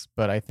Texas.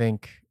 But I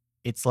think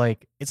it's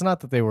like, it's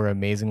not that they were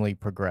amazingly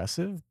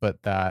progressive,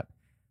 but that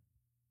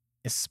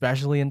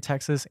especially in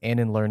Texas and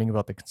in learning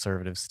about the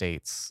conservative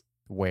states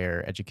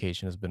where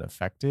education has been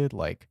affected,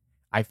 like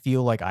I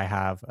feel like I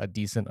have a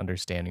decent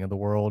understanding of the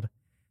world.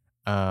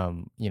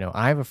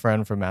 I have a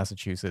friend from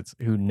Massachusetts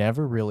who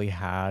never really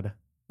had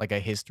like a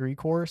history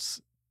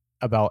course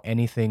about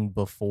anything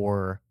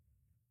before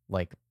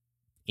like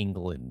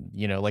England,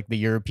 like the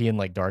European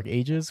like dark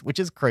ages, which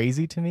is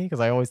crazy to me because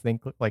I always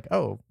think like,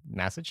 oh,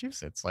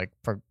 Massachusetts, like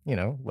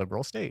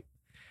liberal state.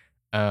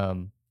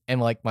 And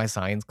like my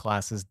science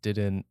classes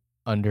didn't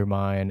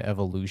undermine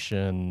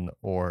evolution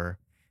or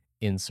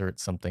insert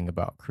something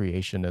about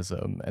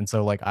creationism. And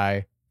so like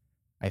I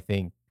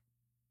think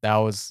that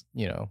was,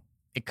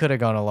 it could have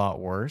gone a lot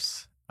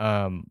worse.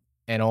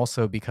 And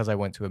also because I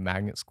went to a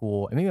magnet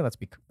school, and maybe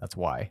that's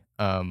why.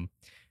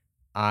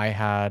 I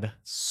had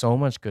so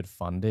much good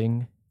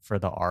funding for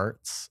the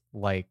arts.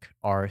 Like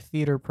our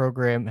theater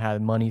program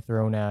had money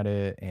thrown at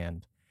it,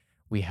 and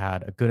we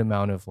had a good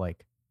amount of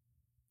like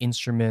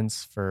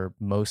instruments for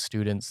most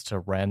students to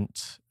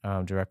rent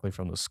directly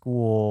from the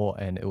school,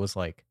 and it was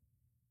like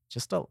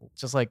just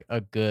like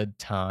a good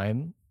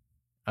time.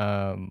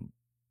 Um,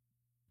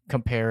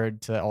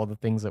 compared to all the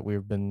things that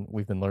we've been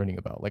learning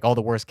about, like all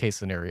the worst case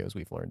scenarios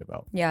we've learned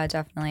about. Yeah,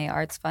 definitely.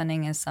 Arts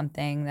funding is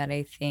something that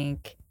I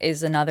think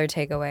is another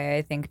takeaway.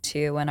 I think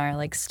too, in our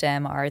like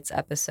STEM arts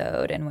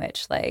episode, in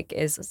which like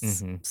is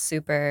Mhm.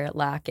 super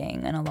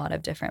lacking in a lot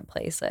of different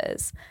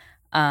places.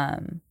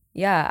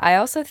 Yeah, I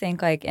also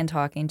think like in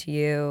talking to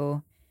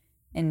you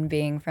and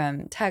being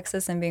from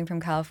Texas and being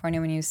from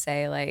California, when you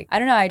say like, I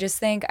don't know, I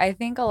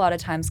think a lot of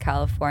times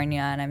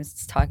California, and I'm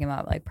just talking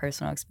about like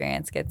personal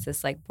experience, gets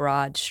this like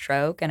broad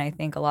stroke, and I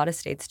think a lot of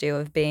states do,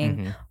 of being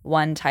Mhm.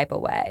 one type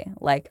of way,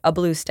 like a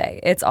blue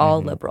state, it's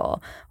all Mhm.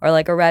 liberal, or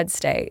like a red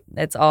state,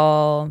 it's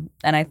all.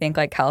 And I think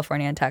like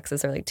California and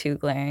Texas are like two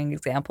glaring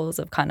examples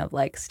of kind of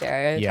like Yeah.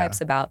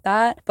 stereotypes about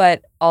that,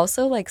 but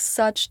also like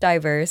such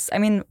diverse. I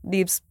mean,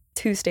 these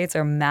two states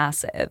are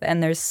massive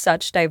and there's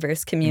such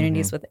diverse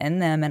communities Mhm. within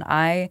them. And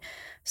I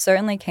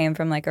certainly came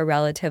from like a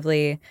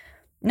relatively,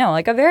 no,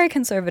 like a very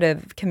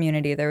conservative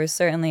community. There was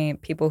certainly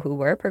people who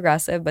were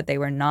progressive, but they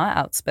were not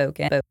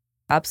outspoken. But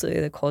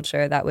absolutely the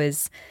culture that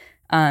was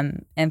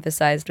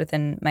emphasized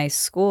within my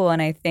school.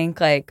 And I think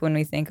like when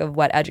we think of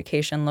what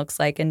education looks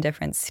like in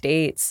different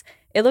states,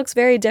 it looks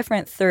very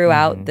different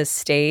throughout Mhm. the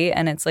state.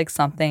 And it's like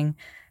something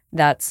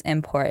that's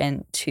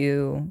important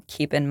to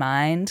keep in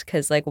mind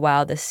because, like,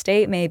 while the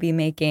state may be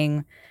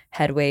making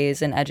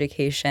headways in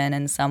education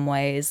in some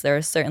ways, there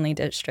are certainly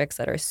districts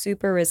that are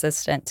super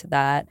resistant to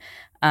that,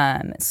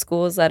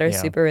 schools that are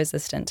Yeah. super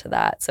resistant to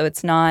that. So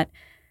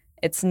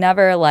it's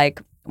never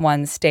like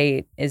one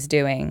state is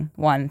doing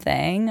one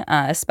thing,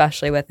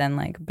 especially within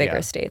like bigger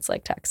Yeah. states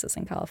like Texas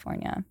and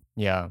California.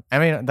 Yeah. I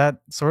mean, that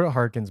sort of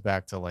harkens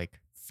back to like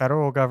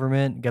federal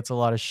government gets a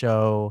lot of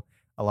show.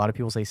 A lot of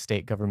people say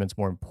state government's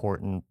more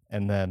important.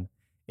 And then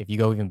if you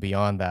go even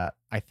beyond that,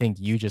 I think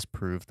you just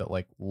proved that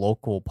like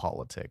local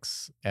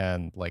politics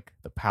and like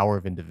the power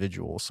of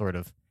individuals sort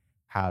of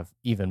have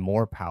even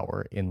more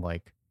power in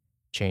like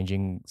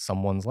changing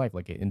someone's life.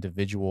 Like an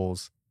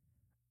individual's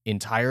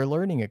entire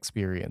learning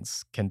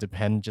experience can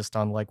depend just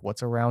on like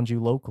what's around you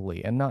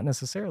locally and not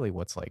necessarily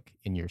what's like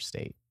in your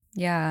state.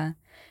 Yeah.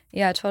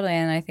 Yeah, totally.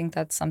 And I think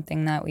that's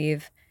something that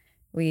we've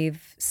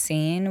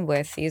seen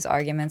with these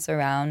arguments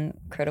around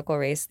critical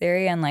race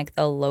theory and like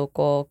the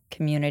local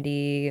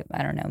community,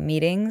 I don't know,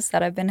 meetings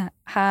that have been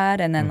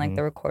had, and then like Mhm.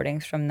 the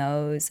recordings from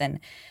those. And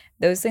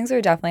those things are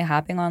definitely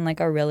happening on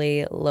like a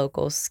really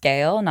local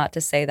scale. Not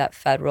to say that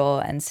federal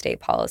and state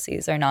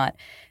policies are not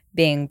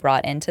being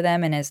brought into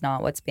them and is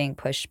not what's being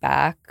pushed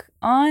back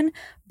on,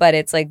 but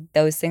it's like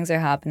those things are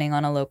happening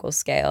on a local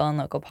scale, and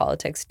local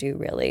politics do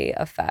really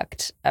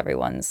affect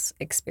everyone's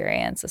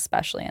experience,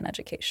 especially in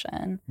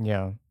education.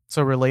 Yeah.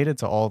 So related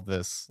to all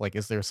this, like,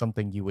 is there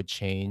something you would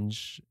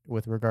change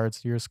with regards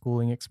to your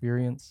schooling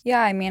experience?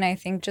 Yeah, I mean, I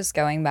think just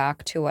going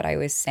back to what I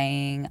was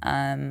saying,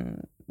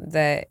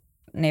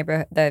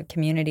 the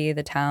community,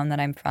 the town that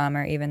I'm from,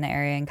 or even the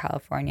area in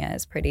California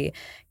is pretty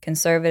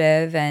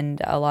conservative,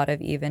 and a lot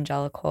of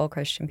evangelical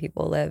Christian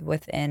people live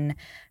within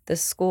the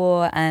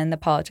school, and the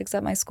politics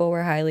at my school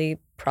were highly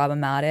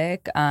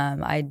problematic.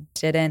 I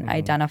didn't Mhm.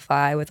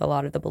 identify with a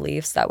lot of the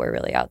beliefs that were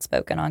really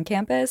outspoken on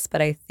campus,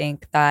 but I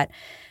think that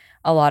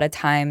a lot of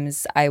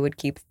times I would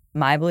keep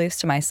my beliefs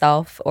to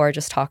myself or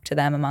just talk to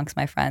them amongst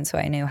my friends who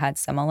I knew had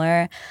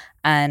similar.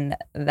 And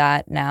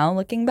that now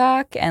looking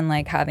back and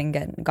like having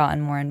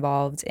gotten more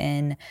involved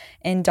in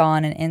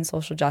Dawn and in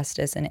social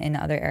justice and in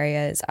other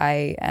areas,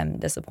 I am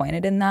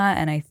disappointed in that.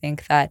 And I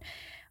think that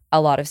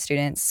a lot of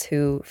students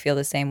who feel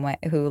the same way,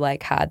 who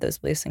like had those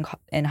beliefs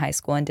in high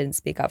school and didn't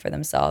speak up for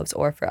themselves,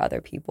 or for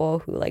other people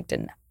who like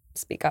didn't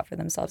speak up for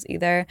themselves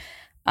either,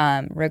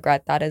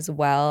 regret that as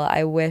well.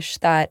 I wish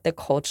that the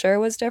culture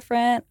was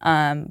different,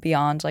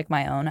 beyond like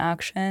my own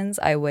actions.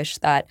 I wish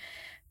that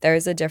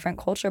there's a different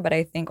culture, but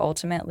I think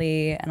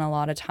ultimately, and a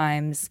lot of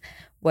times,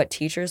 what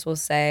teachers will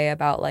say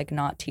about like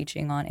not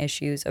teaching on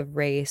issues of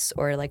race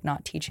or like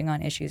not teaching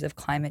on issues of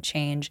climate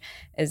change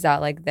is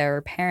that like there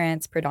were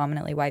parents,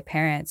 predominantly white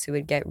parents, who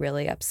would get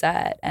really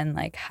upset and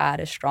like had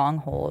a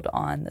stronghold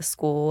on the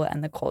school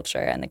and the culture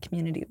and the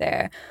community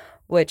there,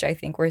 which I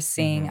think we're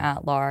seeing Mhm.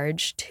 at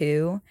large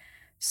too.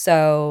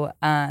 So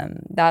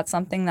that's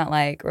something that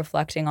like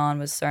reflecting on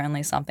was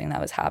certainly something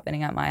that was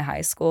happening at my high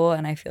school,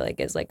 and I feel like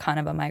is like kind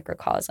of a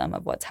microcosm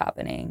of what's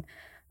happening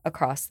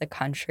across the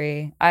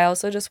country. I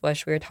also just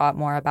wish we were taught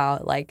more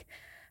about like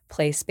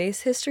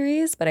place-based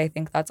histories, but I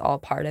think that's all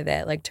part of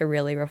it, like to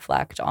really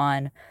reflect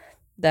on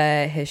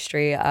the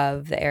history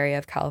of the area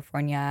of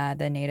California,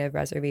 the native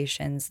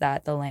reservations,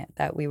 that the land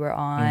that we were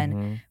on,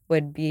 Mhm.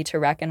 would be to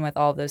reckon with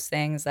all of those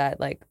things that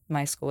like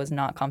my school was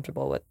not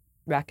comfortable with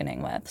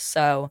reckoning with.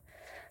 So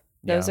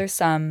those Yeah. are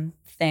some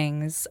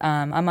things,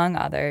 among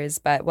others.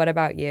 But what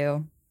about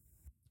you?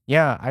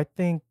 Yeah, I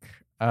think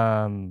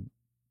um,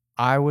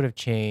 I would have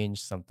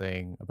changed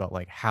something about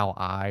like how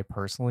I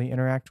personally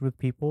interact with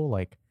people.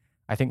 Like,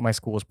 I think my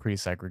school is pretty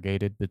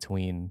segregated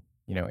between,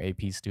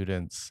 AP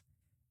students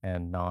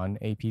and non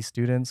AP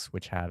students,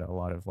 which had a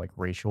lot of like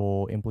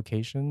racial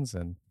implications.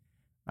 And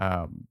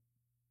um,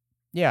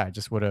 yeah, I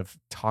just would have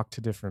talked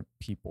to different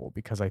people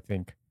because I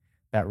think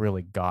that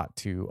really got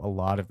to a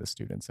lot of the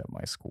students at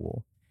my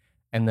school.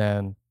 And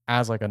then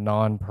as like a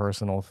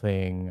non-personal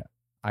thing,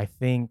 I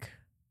think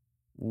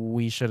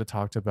we should have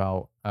talked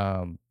about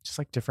just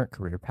like different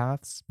career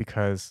paths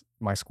because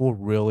my school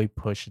really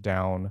pushed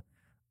down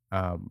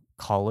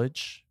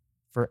college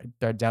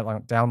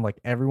down like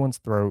everyone's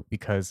throat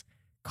because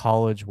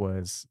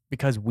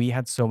because we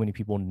had so many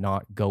people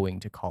not going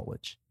to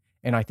college.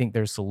 And I think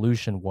their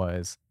solution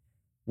was,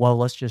 well,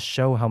 let's just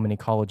show how many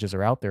colleges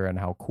are out there and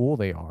how cool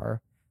they are.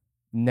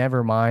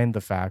 Never mind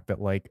the fact that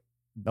like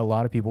a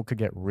lot of people could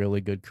get really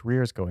good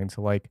careers going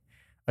to like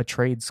a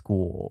trade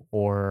school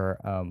or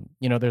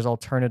there's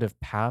alternative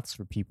paths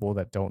for people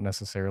that don't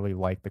necessarily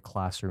like the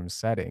classroom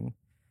setting.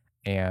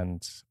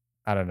 And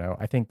I don't know,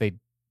 I think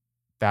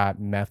that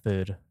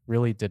method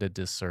really did a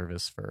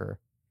disservice for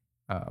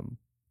um,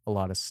 a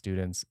lot of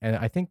students. And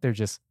I think they're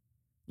just,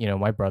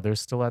 my brother's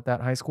still at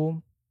that high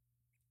school,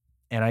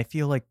 and I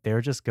feel like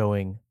they're just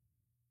going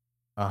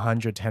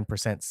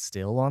 110%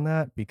 still on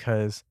that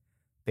because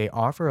they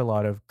offer a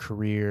lot of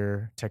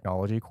career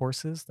technology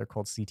courses. They're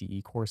called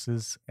CTE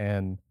courses.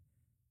 And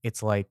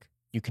it's like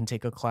you can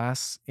take a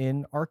class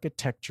in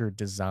architecture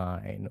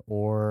design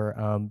or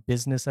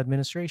business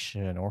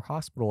administration or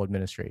hospital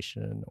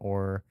administration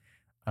or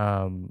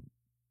um,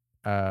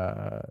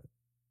 uh,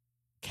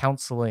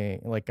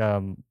 counseling, like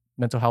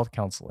mental health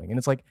counseling. And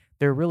it's like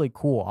they're really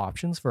cool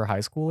options for high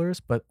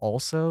schoolers, but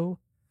also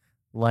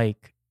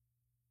like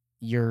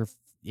you're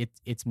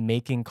it's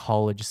making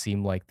college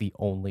seem like the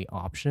only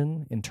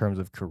option in terms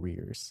of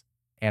careers.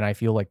 And I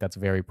feel like that's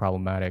very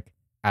problematic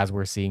as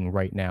we're seeing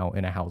right now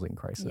in a housing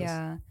crisis.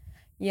 Yeah.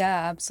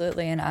 Yeah,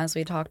 absolutely. And as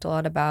we talked a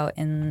lot about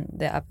in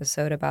the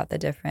episode about the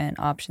different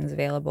options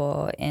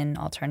available in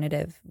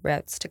alternative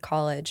routes to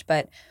college,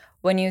 but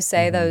when you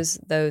say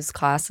Mhm. those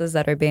classes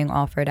that are being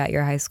offered at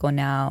your high school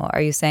now,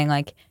 are you saying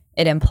like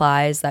it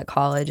implies that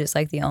college is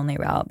like the only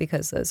route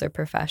because those are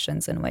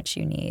professions in which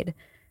you need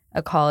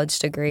a college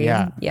degree?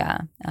 Yeah.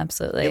 Yeah, It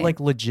absolutely. like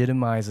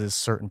legitimizes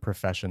certain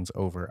professions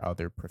over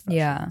other Yeah.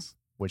 professions,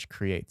 which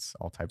creates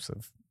all types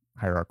of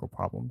hierarchical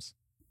problems.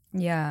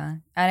 Yeah,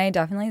 and I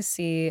definitely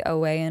see a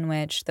way in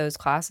which those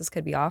classes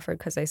could be offered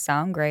because they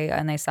sound great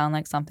and they sound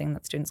like something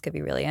that students could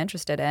be really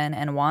interested in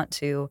and want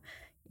to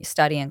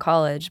study in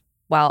college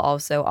while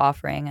also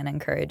offering and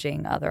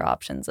encouraging other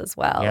options as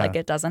well. Like Yeah.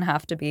 it doesn't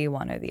have to be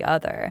one or the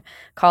other.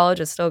 College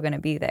is still going to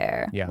be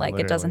there. Yeah, Like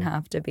it doesn't literally.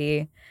 have to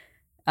be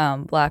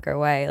black or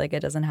white. Like it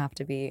doesn't have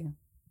to be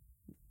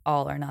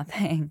all or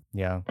nothing.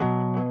 Yeah.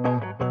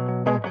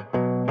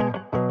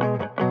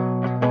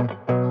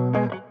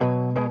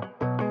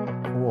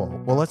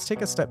 Cool. Well, let's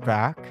take a step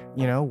back.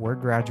 We're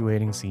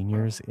graduating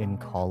seniors in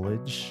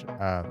college,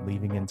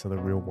 leaving into the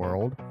real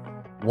world.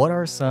 What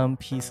are some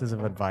pieces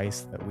of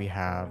advice that we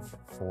have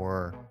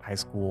for high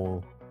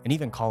school and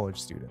even college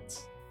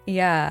students?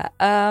 Yeah,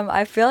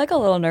 I feel like a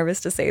little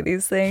nervous to say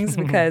these things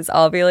because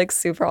I'll be like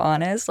super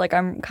honest. Like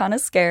I'm kind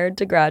of scared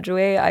to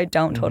graduate. I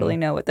don't Hmm. totally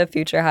know what the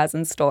future has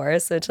in store.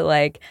 So to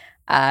like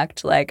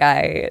act like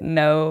I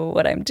know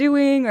what I'm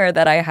doing or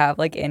that I have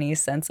like any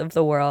sense of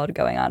the world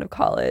going out of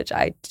college,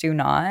 I do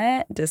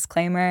not.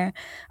 Disclaimer.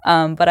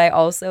 But I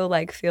also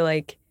like feel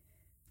like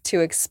to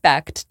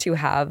expect to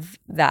have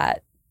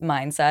that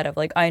mindset of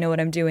like I know what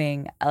I'm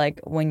doing like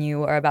when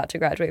you are about to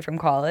graduate from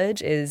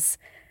college is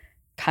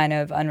kind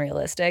of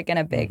unrealistic and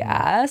a big Hmm.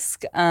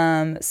 ask.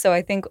 So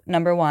I think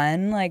number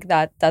one, like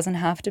that doesn't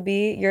have to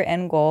be your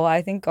end goal.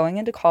 I think going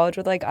into college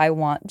with like, I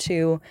want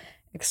to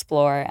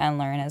explore and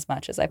learn as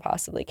much as I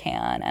possibly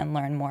can and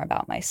learn more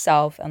about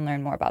myself and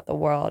learn more about the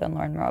world and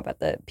learn more about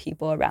the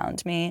people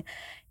around me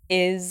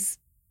is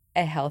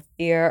a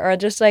healthier or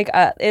just like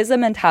is a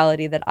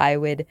mentality that I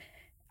would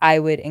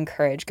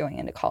encourage going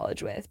into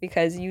college with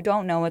because you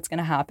don't know what's going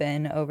to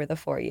happen over the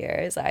 4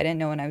 years. I didn't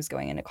know when I was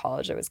going into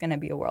college there was going to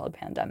be a world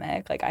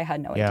pandemic. Like I had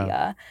no Yeah.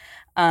 idea.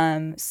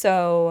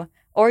 So,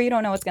 or you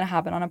don't know what's going to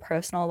happen on a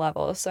personal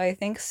level. So I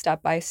think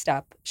step by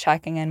step,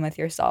 checking in with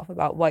yourself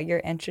about what you're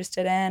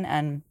interested in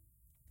and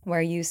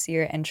where you see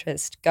your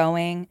interest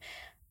going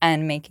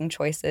and making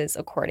choices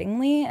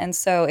accordingly. And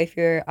so if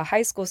you're a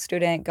high school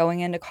student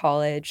going into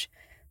college,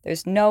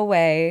 there's no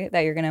way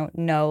that you're going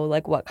to know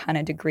like what kind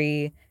of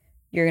degree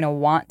you're going to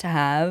want to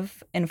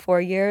have in 4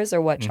 years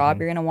or what job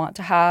Hmm. you're going to want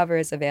to have or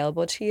is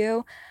available to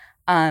you.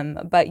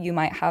 But you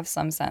might have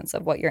some sense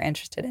of what you're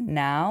interested in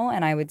now.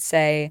 And I would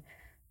say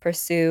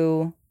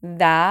pursue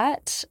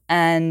that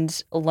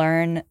and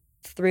learn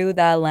through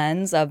the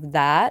lens of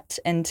that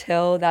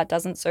until that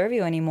doesn't serve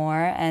you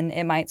anymore. And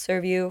it might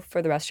serve you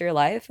for the rest of your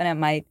life and it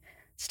might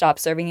stop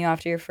serving you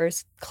after your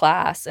first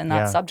class in that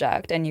Yeah.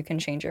 subject and you can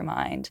change your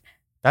mind.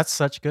 That's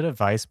such good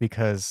advice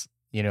because,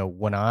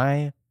 when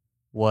I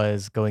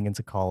was going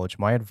into college,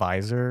 my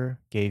advisor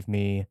gave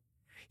me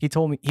he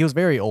told me he was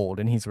very old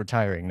and he's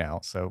retiring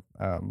now. So,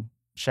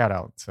 shout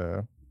out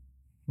to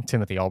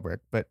Timothy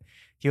Albrecht, but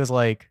he was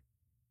like,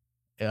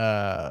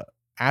 uh,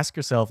 ask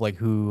yourself like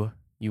who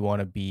you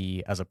want to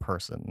be as a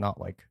person, not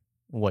like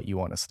what you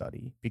want to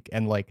study.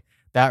 And like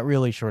that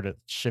really sort of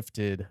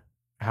shifted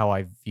how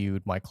I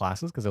viewed my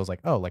classes because it was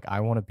like, oh, like I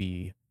want to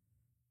be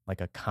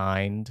like a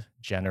kind,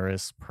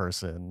 generous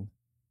person,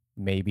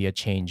 maybe a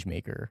change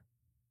maker.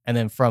 And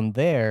then from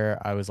there,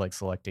 I was like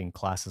selecting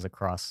classes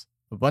across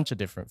a bunch of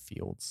different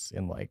fields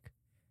in like,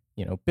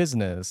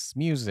 business,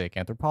 music,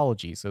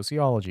 anthropology,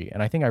 sociology.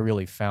 And I think I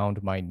really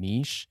found my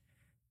niche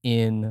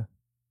in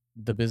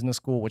the business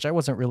school, which I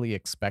wasn't really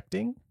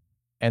expecting.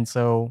 And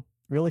so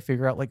really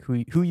figure out like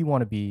who you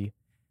want to be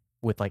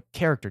with like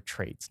character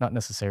traits, not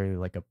necessarily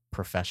like a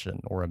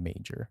profession or a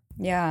major.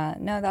 Yeah,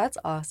 no, that's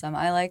awesome.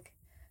 I like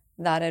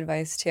that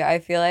advice too. I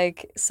feel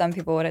like some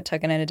people would have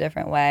taken it a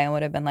different way and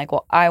would have been like,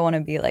 well, I want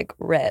to be like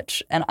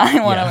rich and I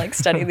want to Yeah. like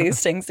study these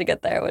things to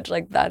get there, which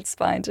like that's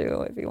fine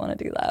too if you want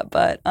to do that.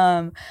 But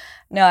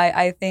no,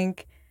 I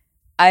think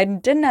I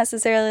didn't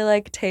necessarily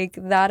like take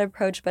that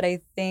approach, but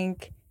I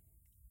think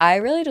I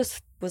really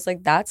just was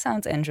like, that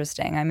sounds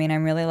interesting. I mean,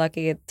 I'm really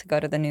lucky to go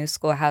to the new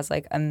school. It has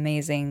like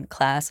amazing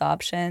class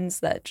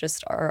options that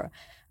just are,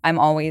 I'm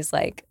always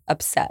like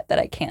upset that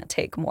I can't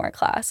take more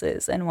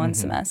classes in one Hmm.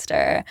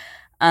 semester.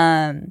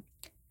 Um,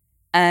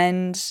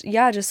 and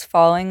yeah, just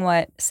following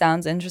what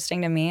sounds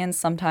interesting to me. And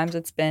sometimes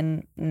it's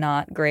been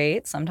not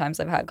great. Sometimes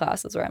I've had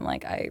classes where I'm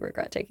like, I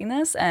regret taking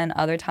this. And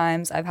other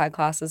times I've had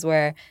classes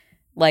where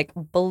like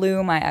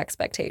blew my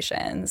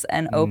expectations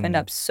and opened Mm.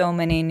 up so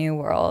many new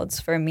worlds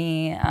for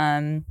me.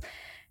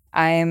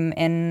 I'm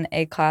in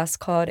a class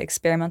called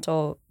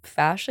Experimental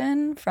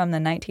Fashion from the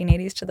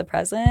 1980s to the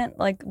present,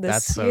 like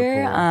That's this so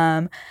year.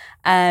 cool.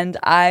 And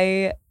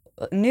I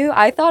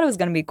thought it was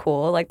gonna be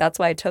cool, like that's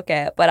why I took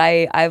it. But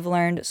I've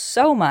learned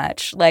so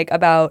much, like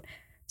about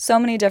so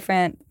many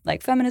different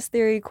like feminist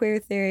theory, queer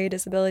theory,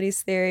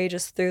 disabilities theory,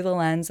 just through the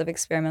lens of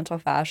experimental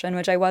fashion,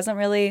 which I wasn't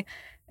really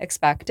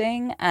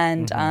expecting.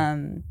 And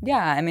Hmm.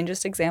 yeah, I mean,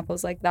 just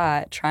examples like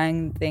that,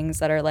 trying things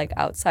that are like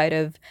outside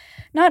of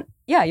not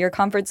yeah your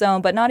comfort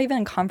zone, but not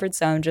even comfort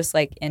zone, just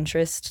like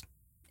interest.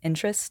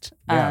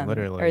 Yeah, Or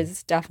literally.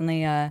 is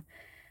definitely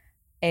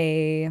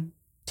a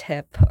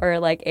tip or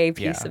like a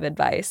piece Yeah. of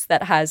advice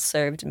that has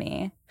served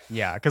me.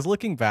 Yeah, because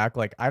looking back,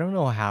 like, I don't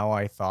know how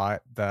I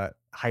thought that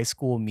high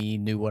school me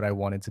knew what I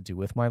wanted to do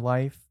with my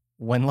life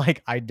when,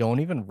 like, I don't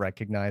even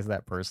recognize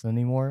that person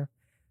anymore.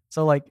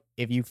 So, like,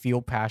 if you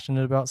feel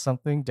passionate about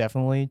something,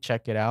 definitely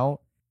check it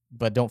out,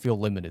 but don't feel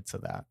limited to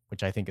that,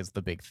 which I think is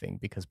the big thing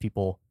because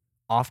people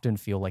often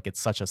feel like it's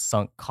such a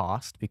sunk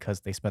cost because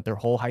they spent their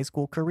whole high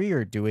school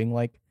career doing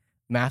like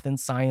math and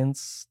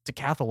science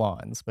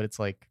decathlons, but it's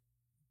like,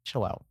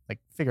 chill out, like,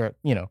 figure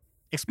out,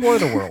 explore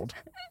the world.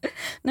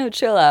 No,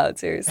 chill out,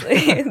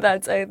 seriously.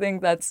 That's I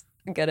think that's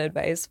good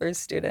advice for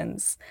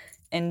students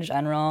in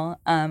general.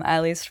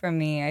 At least for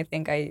me, I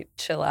think I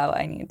chill out.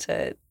 I need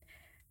to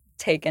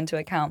take into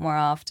account more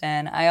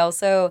often. I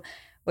also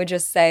would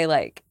just say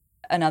like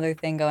another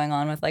thing going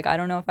on with like I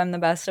don't know if I'm the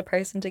best a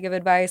person to give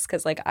advice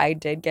because like I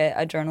did get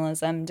a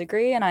journalism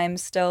degree and I'm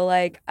still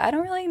like I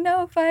don't really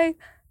know if I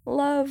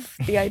love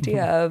the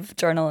idea of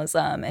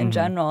journalism in Hmm.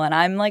 general and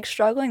I'm like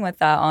struggling with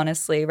that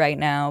honestly right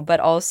now, but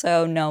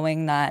also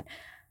knowing that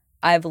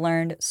I've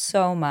learned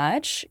so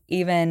much,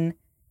 even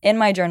in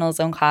my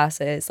journalism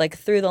classes, like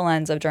through the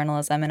lens of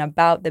journalism and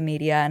about the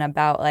media and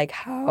about like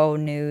how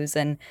news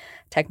and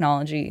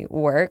technology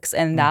works.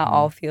 And that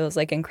all Hmm. feels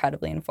like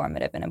incredibly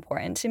informative and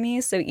important to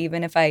me. So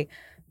even if I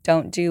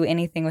don't do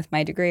anything with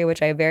my degree,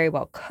 which I very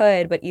well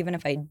could, but even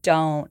if I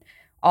don't,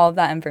 all of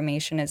that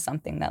information is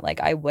something that like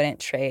I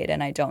wouldn't trade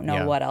and I don't know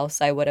Yeah. what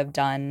else I would have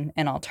done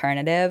an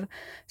alternative.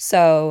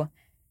 So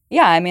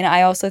yeah, I mean,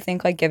 I also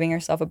think like giving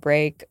yourself a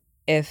break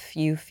if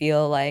you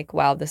feel like,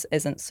 wow, this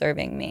isn't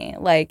serving me.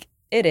 Like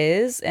it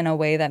is in a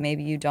way that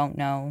maybe you don't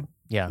know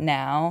Yeah,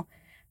 now.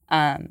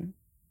 Um,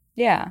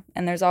 yeah,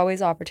 and there's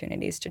always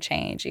opportunities to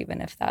change,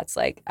 even if that's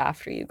like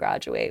after you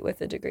graduate with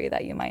a degree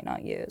that you might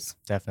not use.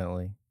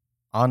 definitely.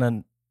 On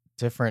a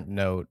different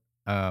note,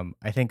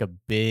 I think a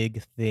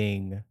big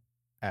thing,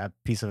 a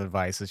piece of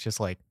advice is just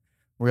like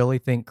really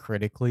think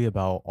critically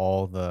about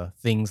all the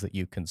things that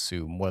you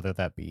consume, whether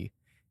that be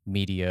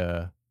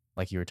media,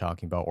 like you were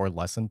talking about, or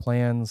lesson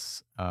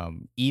plans.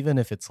 Even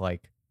if it's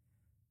like,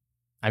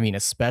 I mean,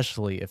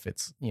 especially if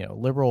it's,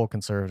 liberal,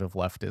 conservative,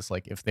 leftist,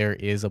 like if there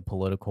is a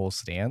political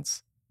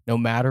stance, no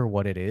matter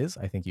what it is,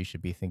 I think you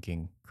should be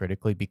thinking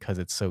critically because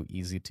it's so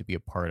easy to be a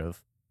part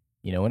of,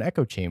 an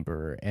echo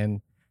chamber.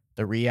 And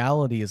the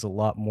reality is a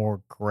lot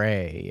more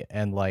gray.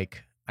 And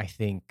like, I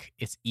think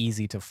it's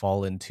easy to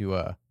fall into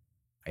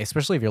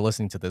especially if you're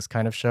listening to this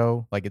kind of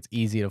show, like it's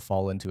easy to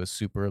fall into a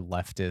super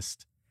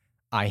leftist,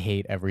 I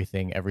hate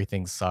everything,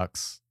 everything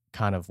sucks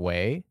kind of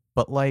way.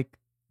 But like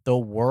the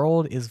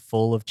world is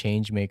full of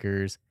change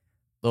makers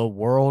the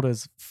world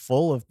is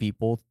full of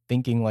people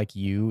thinking like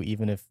you,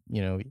 even if,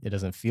 it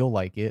doesn't feel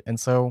like it. And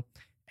so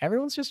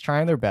everyone's just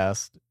trying their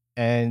best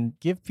and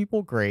give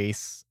people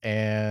grace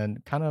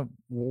and kind of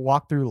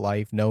walk through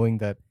life knowing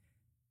that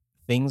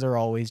things are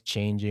always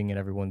changing and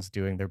everyone's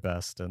doing their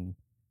best. And,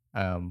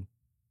 um,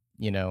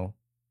 you know,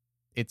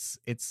 it's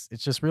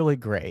just really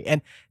great.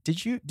 And do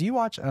you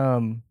watch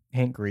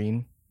Hank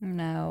Green?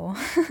 No.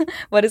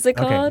 What is it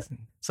Okay. called?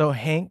 So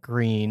Hank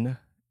Green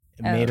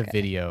Oh, made a okay.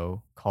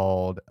 video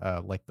called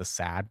like the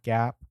Sad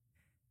Gap,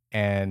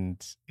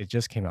 and it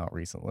just came out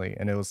recently,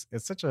 and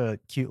it's such a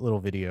cute little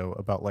video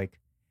about like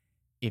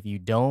if you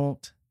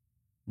don't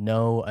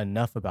know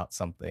enough about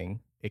something,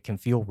 it can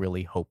feel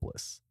really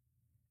hopeless.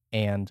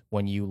 And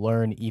when you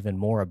learn even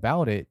more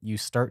about it, you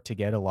start to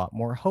get a lot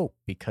more hope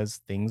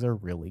because things are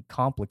really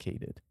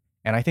complicated.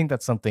 And I think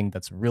that's something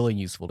that's really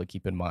useful to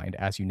keep in mind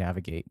as you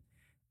navigate,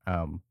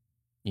 um,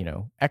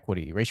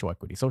 equity, racial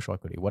equity, social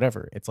equity,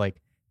 whatever. It's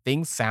like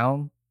things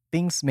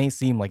may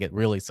seem like it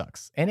really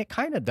sucks, and it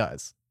kind of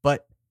does,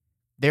 but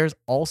there's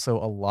also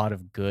a lot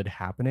of good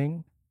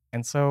happening.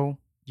 And so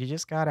you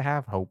just got to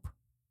have hope.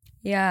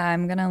 Yeah,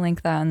 I'm gonna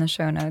link that in the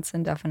show notes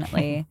and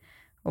definitely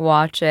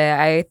watch it.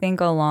 I think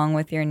along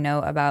with your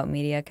note about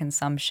media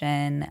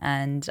consumption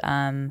and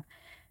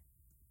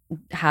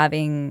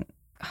having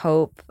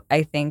hope,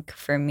 I think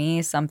for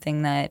me,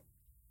 something that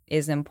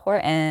is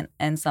important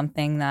and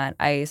something that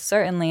I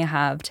certainly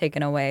have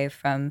taken away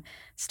from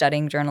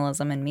studying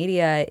journalism and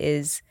media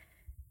is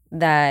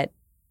that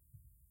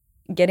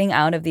getting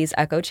out of these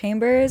echo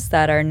chambers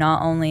that are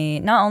not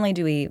only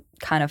do we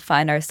kind of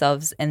find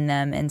ourselves in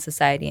them in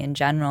society in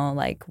general,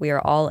 like we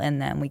are all in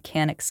them, we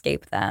can't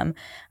escape them,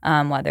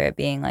 whether it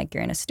being like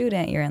you're in a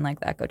student, you're in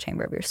like the echo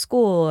chamber of your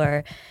school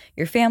or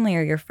your family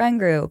or your friend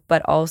group,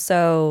 but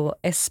also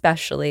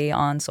especially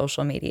on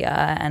social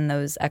media, and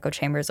those echo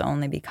chambers are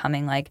only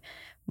becoming like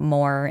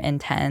more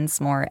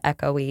intense, more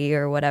echoey,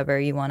 or whatever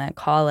you want to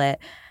call it.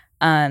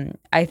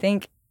 I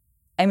think,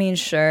 I mean,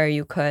 sure,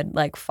 you could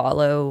like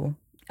follow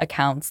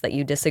accounts that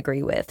you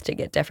disagree with to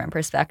get different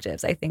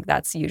perspectives. I think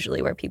that's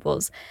usually where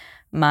people's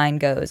mind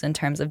goes in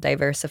terms of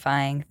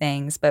diversifying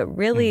things. But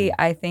really, Hmm.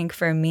 I think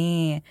for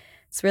me,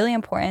 it's really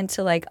important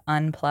to like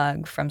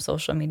unplug from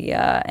social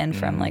media and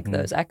from like Hmm.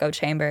 those echo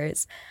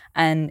chambers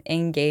and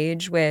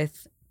engage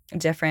with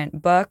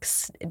different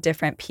books,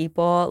 different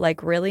people,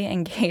 like really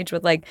engage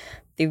with like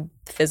the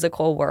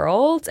physical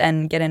world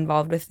and get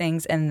involved with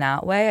things in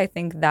that way. I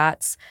think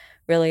that's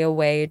really a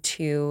way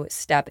to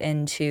step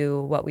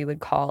into what we would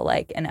call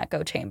like an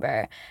echo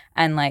chamber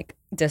and like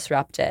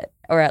disrupt it,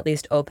 or at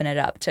least open it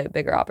up to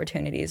bigger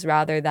opportunities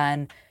rather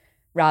than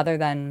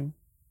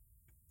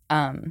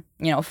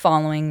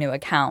following new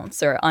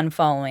accounts or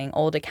unfollowing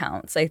old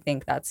accounts. I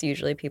think that's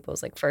usually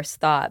people's like first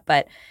thought,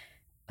 but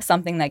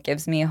something that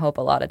gives me hope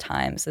a lot of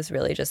times is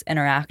really just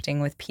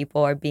interacting with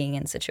people or being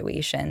in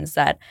situations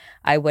that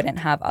I wouldn't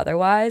have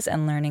otherwise,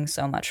 and learning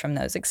so much from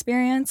those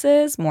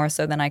experiences, more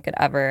so than I could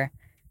ever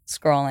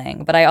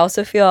scrolling. But I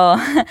also feel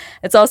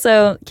it's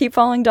also keep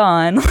following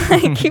Dawn,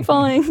 like keep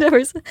following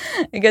diverse,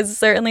 because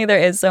certainly there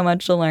is so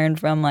much to learn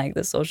from like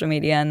the social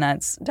media, and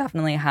that's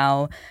definitely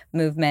how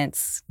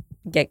movements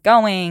get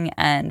going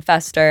and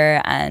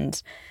fester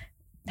and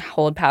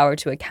hold power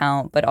to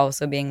account, but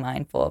also being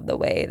mindful of the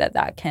way that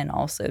that can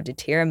also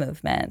deter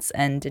movements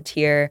and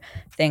deter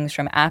things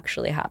from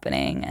actually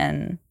happening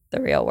in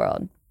the real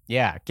world.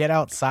 Yeah, get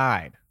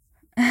outside.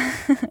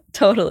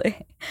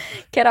 Totally.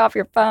 Get off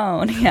your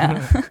phone.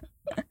 Yeah.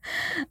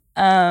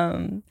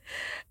 um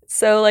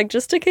so like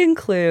just to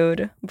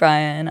conclude,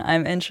 Brian,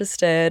 I'm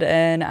interested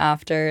in,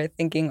 after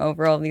thinking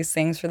over all these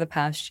things for the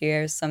past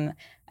year, some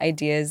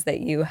ideas that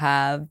you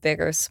have, big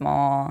or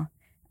small,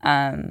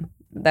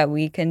 that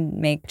we can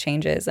make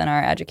changes in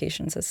our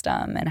education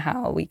system and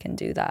how we can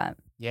do that.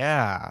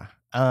 Yeah.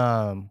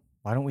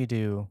 Why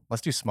don't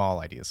let's do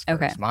small ideas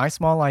Okay. first. My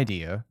small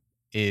idea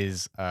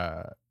is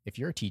if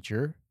you're a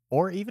teacher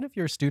or even if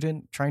you're a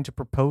student trying to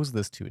propose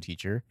this to a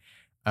teacher,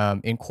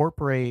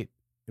 incorporate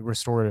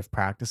restorative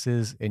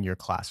practices in your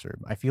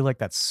classroom. I feel like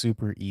that's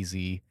super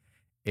easy.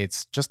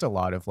 It's just a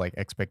lot of like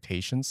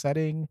expectation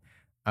setting,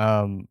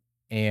 um,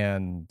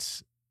 and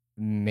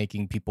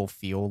making people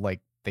feel like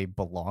they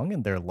belong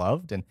and they're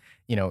loved, and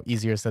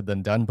easier said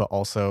than done, but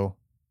also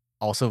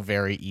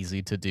very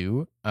easy to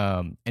do.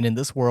 And in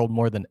this world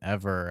more than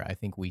ever, I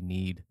think we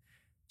need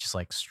just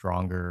like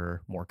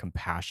stronger, more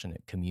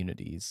compassionate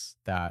communities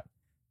that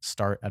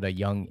start at a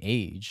young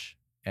age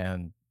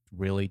and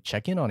really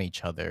check in on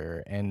each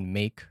other and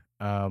make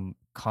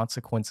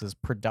consequences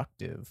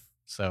productive.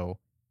 So,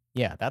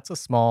 yeah, that's a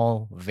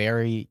small,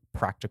 very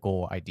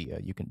practical idea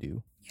you can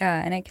do.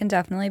 Yeah, and it can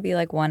definitely be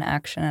like one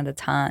action at a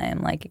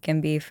time. Like it can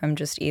be from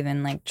just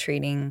even like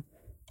treating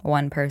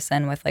one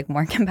person with like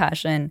more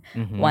compassion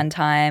Hmm. one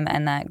time,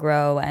 and that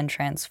grow and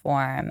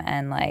transform,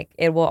 and like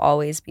it will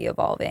always be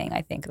evolving.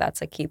 I think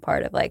that's a key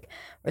part of like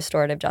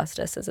restorative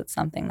justice, is it's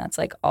something that's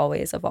like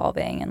always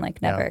evolving and like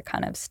Yeah. never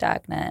kind of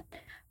stagnant.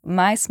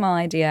 my small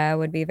idea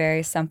would be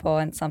very simple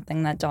and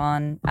something that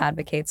Dawn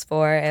advocates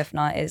for, if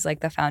not is like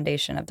the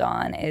foundation of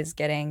Dawn, is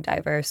getting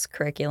diverse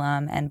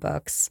curriculum and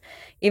books,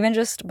 even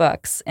just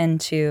books,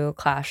 into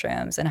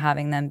classrooms and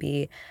having them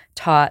be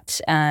taught.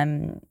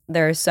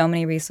 There are so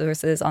many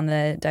resources on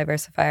the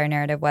Diversify Our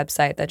Narrative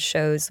website that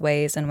shows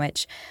ways in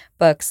which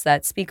books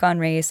that speak on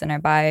race and are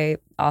by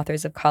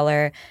authors of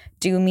color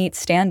do meet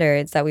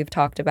standards that we've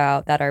talked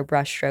about that are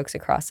brushstrokes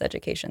across the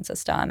education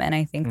system. And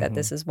I think that Mm-hmm.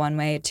 this is one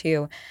way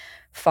to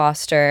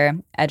foster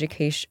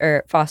education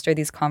or foster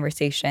these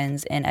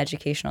conversations in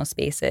educational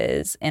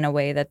spaces in a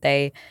way that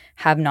they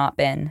have not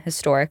been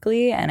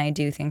historically. And I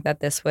do think that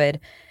this would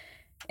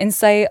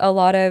incite a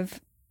lot of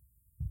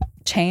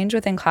change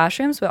within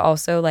classrooms, but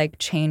also like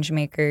change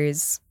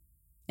makers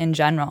in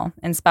general.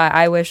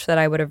 I wish that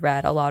I would have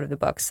read a lot of the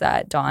books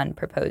that Dawn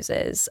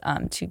proposes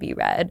to be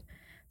read.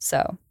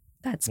 So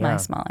that's my Yeah.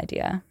 small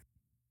idea.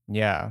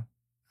 Yeah.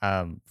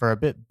 For a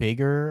bit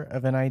bigger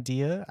of an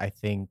idea, I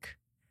think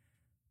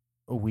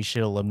we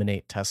should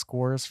eliminate test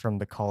scores from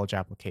the college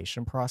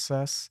application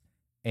process.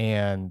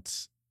 And,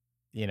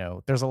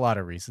 there's a lot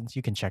of reasons.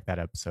 You can check that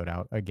episode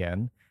out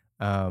again.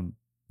 Um,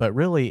 but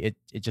really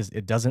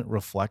it doesn't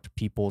reflect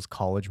people's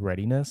college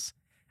readiness.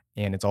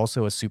 And it's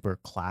also a super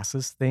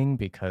classist thing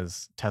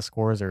because test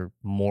scores are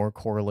more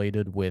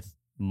correlated with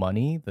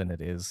money than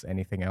it is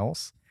anything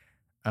else.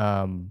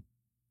 Um,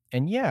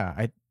 and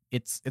yeah,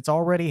 it's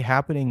already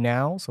happening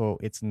now, so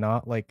it's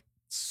not like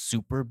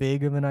super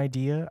big of an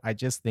idea. I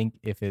just think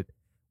if it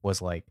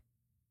was like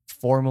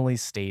formally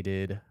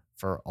stated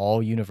for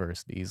all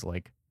universities,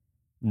 like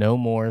no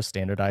more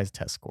standardized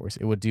test scores,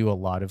 it would do a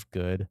lot of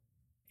good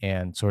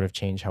and sort of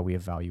change how we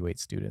evaluate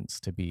students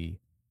to be,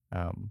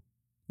 um,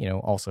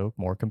 also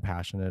more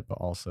compassionate, but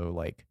also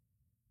like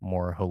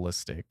more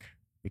holistic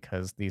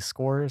because these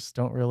scores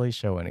don't really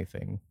show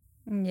anything.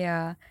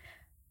 Yeah.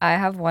 I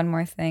have one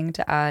more thing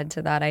to add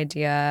to that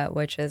idea,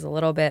 which is a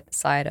little bit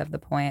side of the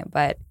point,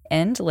 but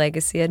end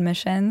legacy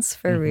admissions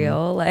for Hmm.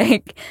 real.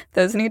 Like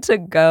those need to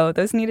go.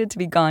 Those needed to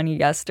be gone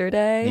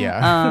yesterday.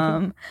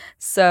 Yeah.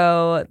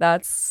 So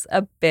that's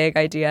a big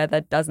idea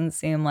that doesn't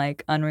seem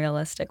like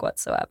unrealistic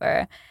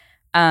whatsoever.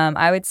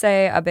 I would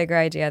say a bigger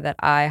idea that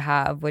I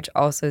have, which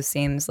also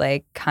seems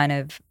like kind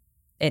of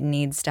it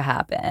needs to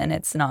happen.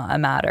 It's not a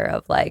matter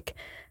of like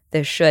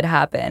this should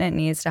happen. It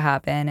needs to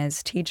happen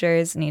is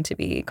teachers need to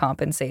be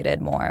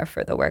compensated more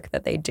for the work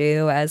that they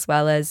do, as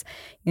well as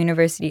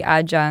university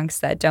adjuncts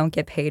that don't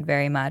get paid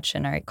very much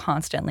and are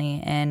constantly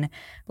in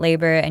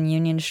labor and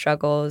union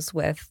struggles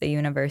with the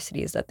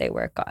universities that they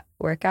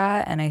work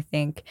at. And I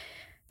think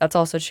that's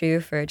also true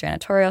for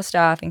janitorial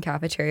staff and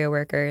cafeteria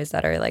workers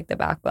that are like the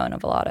backbone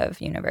of a lot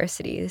of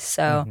universities.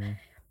 So Hmm.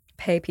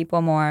 pay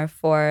people more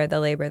for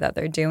the labor that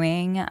they're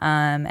doing.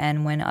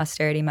 And when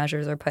austerity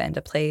measures are put into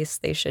place,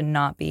 they should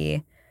not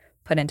be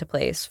put into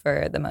place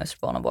for the most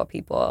vulnerable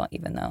people,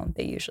 even though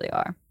they usually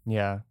are.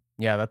 Yeah.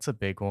 Yeah, that's a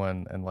big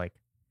one. And like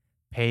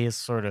pay is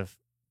sort of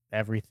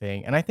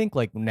everything. And I think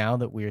like now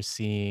that we're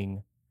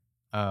seeing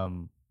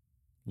um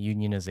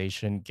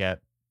unionization get,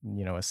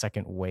 a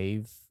second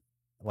wave,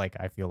 like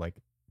I feel like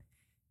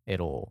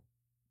it'll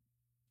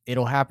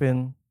it'll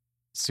happen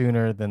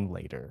sooner than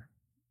later.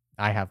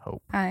 I have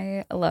hope.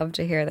 I love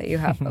to hear that you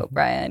have hope,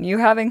 Brian. You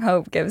having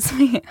hope gives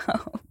me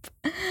hope.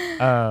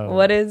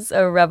 What um is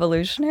a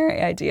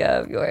revolutionary idea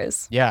of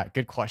yours? yeah,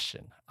 good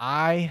question.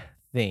 I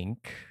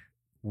think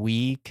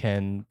we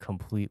can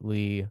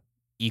completely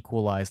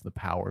equalize the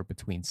power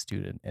between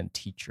student and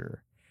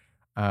teacher.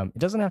 It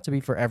doesn't have to be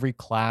for every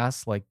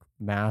class like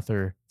math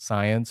or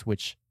science,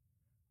 which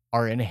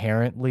are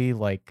inherently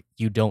like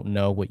you don't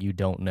know what you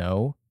don't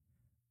know.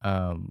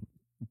 Um,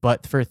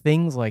 but for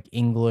things like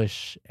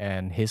English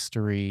and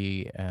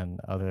history and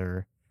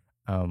other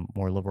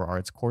more liberal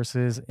arts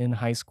courses in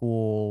high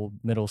school,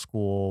 middle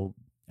school,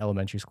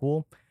 elementary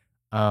school,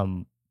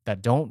 um,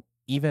 that don't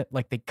even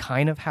like they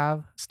kind of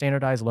have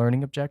standardized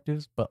learning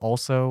objectives, but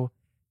also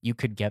you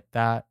could get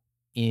that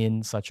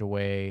in such a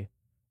way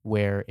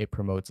where it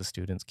promotes a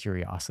student's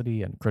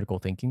curiosity and critical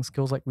thinking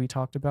skills, like we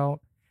talked about.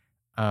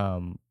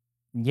 Um,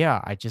 yeah,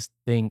 I just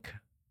think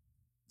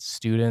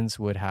students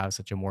would have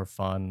such a more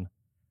fun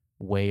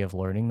way of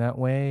learning that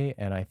way.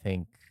 And I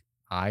think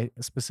I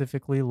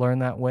specifically learn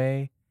that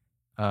way.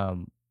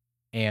 Um,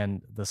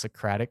 and the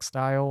Socratic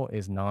style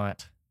is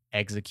not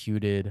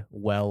executed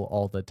well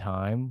all the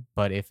time,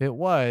 but if it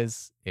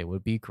was, it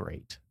would be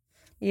great.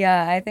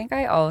 Yeah, I think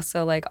I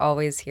also like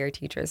always hear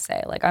teachers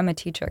say, like, I'm a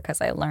teacher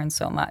because I learn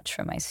so much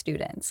from my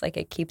students. Like,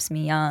 it keeps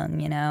me young,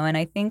 you know? And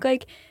I think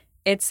like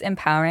it's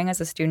empowering as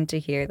a student to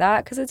hear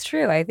that because it's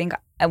true. I think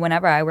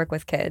whenever I work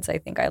with kids, I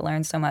think I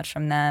learn so much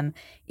from them,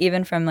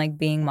 even from like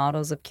being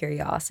models of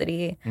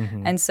curiosity.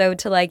 Hmm. And so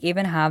to like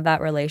even have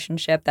that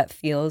relationship that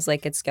feels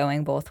like it's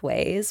going both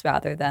ways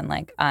rather than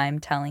like I'm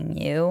telling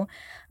you,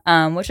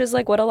 which is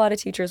like what a lot of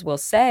teachers will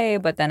say,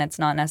 but then it's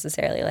not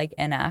necessarily like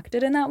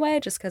enacted in that way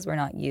just because we're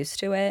not used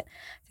to it.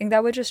 I think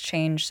that would just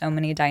change so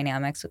many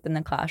dynamics within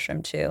the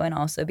classroom too, and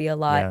also be a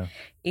lot Yeah.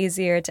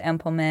 easier to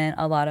implement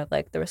a lot of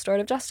like the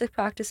restorative justice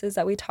practices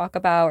that we talk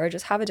about, or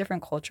just have a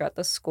different culture at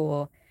the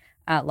school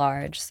at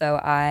large. So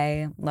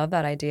I love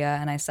that idea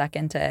and I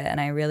second it.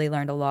 And I really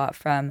learned a lot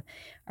from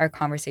our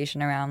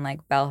conversation around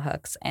like bell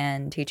hooks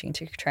and teaching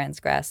to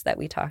transgress that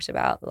we talked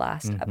about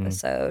last Mm-hmm.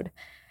 episode.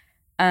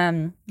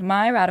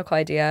 My radical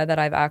idea that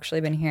I've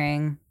actually been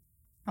hearing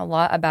a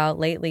lot about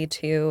lately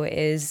too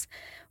is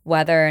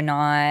whether or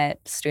not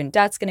student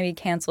debt's going to be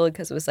canceled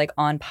because it was like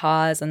on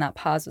pause and that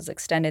pause was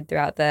extended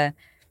throughout the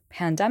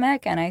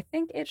pandemic, and I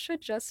think it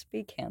should just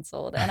be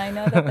canceled. And I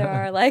know that there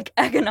are like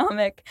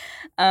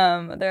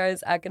there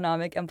is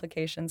economic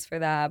implications for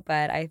that,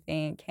 but I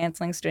think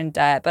canceling student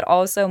debt, but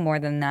also more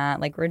than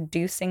that, like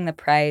reducing the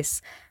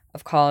price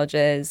of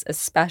colleges,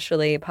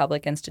 especially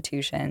public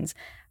institutions,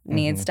 Mm-hmm.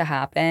 needs to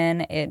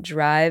happen. It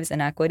drives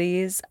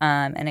inequities,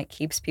 and it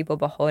keeps people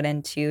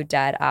beholden to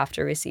debt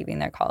after receiving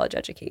their college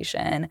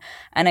education.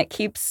 And it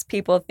keeps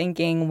people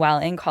thinking while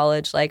in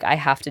college, like, I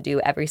have to do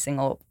every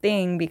single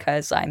thing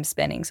because I'm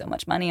spending so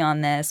much money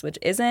on this, which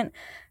isn't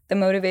the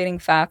motivating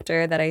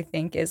factor that I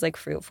think is like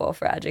fruitful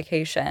for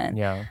education.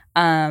 Yeah.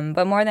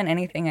 But more than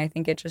anything, I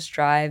think it just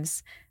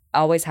drives,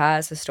 always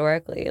has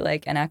historically,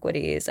 like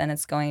inequities, and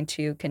it's going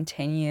to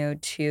continue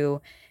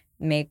to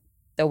make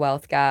the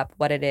wealth gap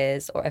what it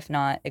is, or if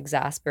not,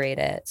 exasperate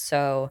it.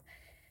 So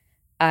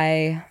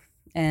I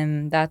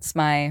that's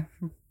my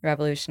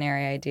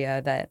revolutionary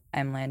idea that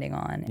I'm landing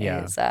on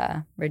Yeah. is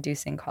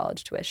reducing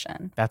college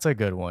tuition. That's a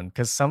good one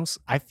because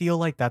I feel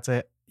like that's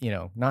a,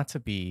 not to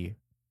be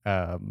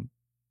um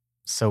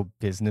so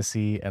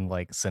businessy and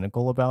like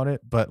cynical about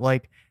it, but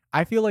like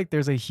I feel like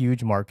there's a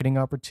huge marketing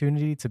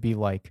opportunity to be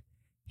like,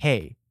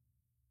 hey,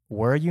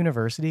 we're a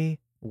university.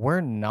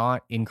 We're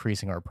not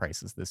increasing our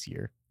prices this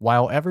year.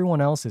 While everyone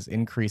else is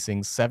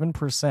increasing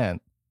 7%,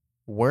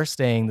 we're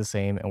staying the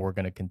same and we're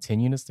going to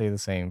continue to stay the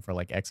same for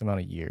like X amount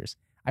of years.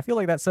 I feel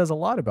like that says a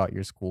lot about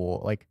your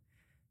school. Like,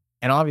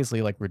 and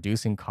obviously, like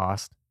reducing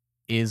cost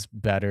is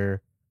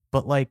better.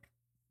 But like,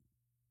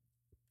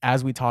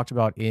 as we talked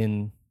about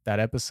in that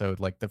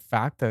episode, like the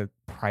fact that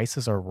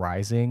prices are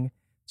rising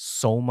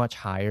so much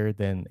higher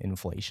than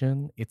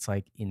inflation, it's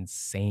like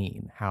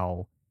insane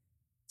how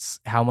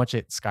much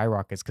it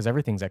skyrockets because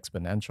everything's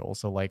exponential.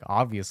 So like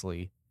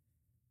obviously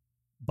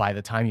by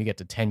the time you get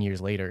to 10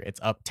 years later, it's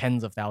up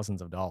tens of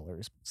thousands of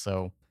dollars.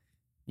 So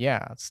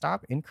yeah,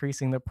 stop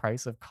increasing the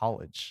price of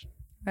college.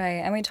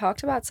 Right. And we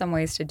talked about some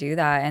ways to do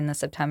that in the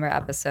September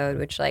episode,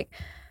 which like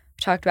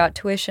talked about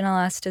tuition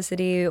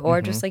elasticity, or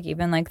Mm-hmm. just like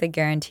even like the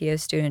guarantee of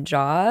student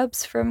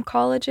jobs from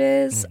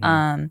colleges.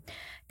 Mm-hmm.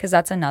 Because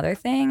that's another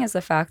thing, is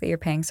the fact that you're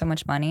paying so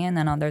much money, and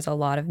then there's a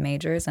lot of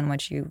majors in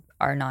which you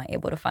are not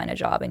able to find a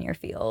job in your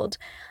field.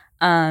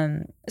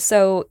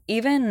 So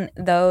even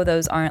though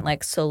those aren't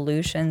like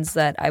solutions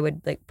that I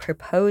would like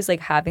propose,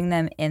 like having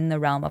them in the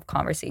realm of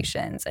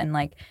conversations, and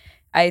like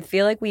I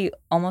feel like we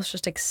almost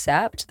just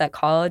accept that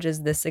college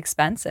is this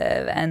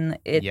expensive, and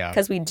it Yeah.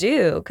 because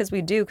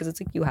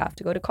it's like you have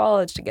to go to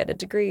college to get a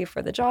degree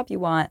for the job you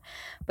want,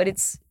 but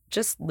it's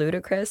just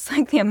ludicrous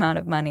like the amount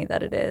of money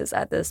that it is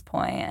at this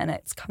point, and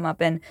it's come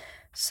up in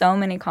so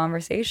many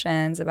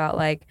conversations about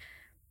like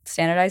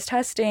standardized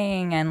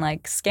testing and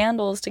like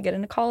scandals to get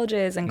into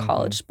colleges and Mm-hmm.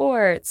 college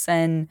sports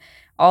and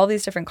all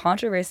these different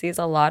controversies.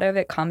 A lot of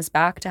it comes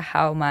back to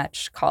how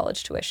much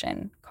college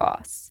tuition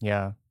costs.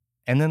 Yeah.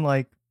 And then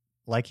like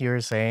you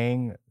were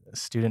saying,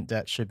 student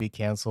debt should be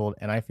canceled.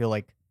 And I feel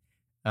like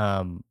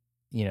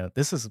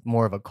this is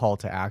more of a call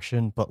to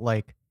action, but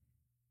like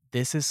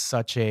this is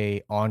such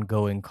a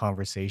ongoing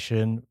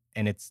conversation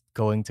and it's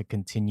going to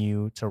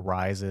continue to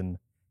rise in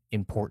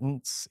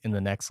importance in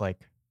the next like,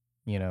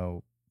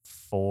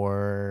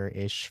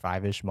 4-ish,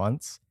 5-ish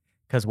months.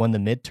 Because when the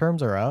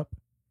midterms are up,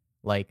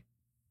 like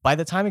by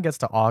the time it gets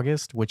to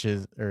August, which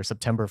is or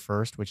September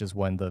 1st, which is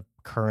when the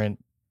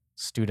current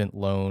student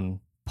loan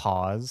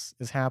pause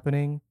is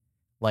happening,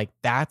 like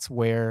that's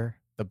where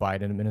the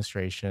Biden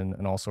administration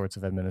and all sorts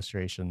of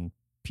administration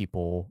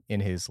people in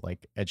his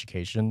like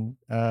education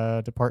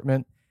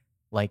department,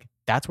 like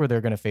that's where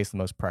they're going to face the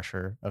most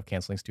pressure of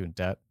canceling student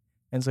debt.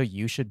 And so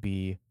you should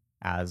be,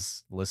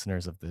 as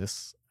listeners of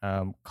this,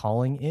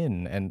 calling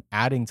in and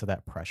adding to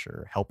that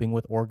pressure, helping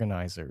with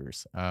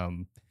organizers,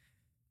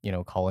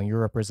 calling your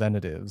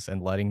representatives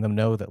and letting them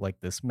know that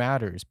like this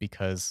matters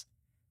because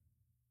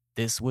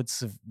this would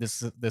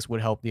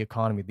help the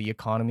economy. The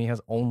economy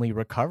has only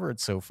recovered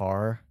so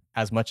far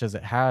as much as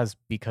it has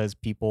because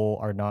people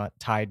are not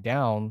tied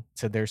down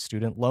to their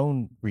student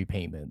loan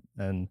repayment.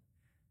 And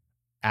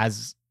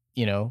as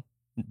you know,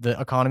 the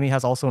economy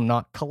has also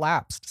not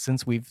collapsed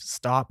since we've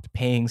stopped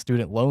paying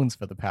student loans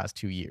for the past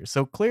 2 years.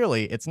 So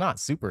clearly, it's not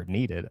super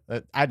needed.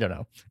 I don't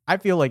know. I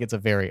feel like it's a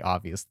very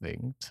obvious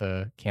thing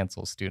to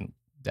cancel student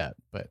debt,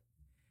 but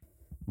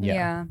yeah.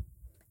 Yeah.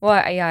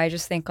 Well, yeah, I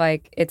just think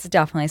like it's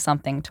definitely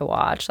something to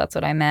watch. That's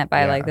what I meant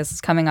by like Yeah. this is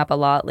coming up a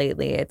lot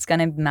lately. It's going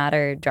to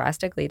matter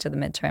drastically to the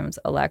midterms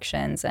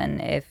elections.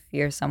 And if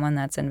you're someone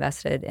that's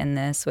invested in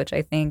this, which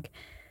I think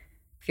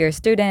if you're a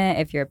student,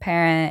 if you're a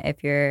parent,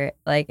 if you're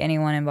like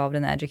anyone involved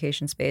in the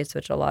education space,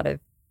 which a lot of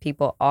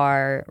people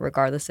are,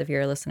 regardless if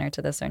you're a listener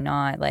to this or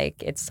not,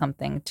 like it's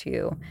something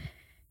to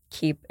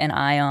keep an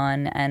eye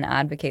on and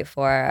advocate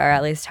for, or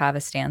at least have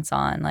a stance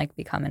on, like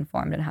become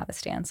informed and have a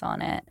stance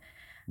on it.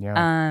 Yeah.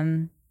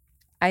 Um,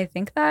 I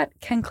think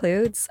that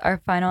concludes our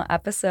final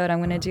episode. I'm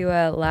going to do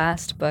a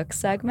last book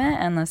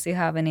segment unless you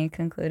have any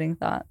concluding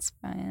thoughts,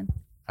 Brian.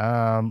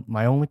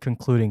 My only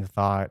concluding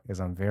thought is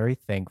I'm very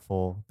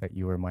thankful that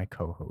you were my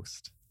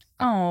co-host.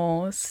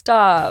 Oh,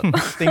 stop.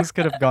 Things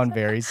could have gone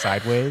very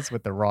sideways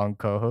with the wrong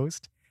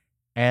co-host,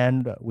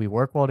 and we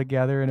work well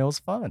together, and it was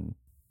fun.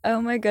 Oh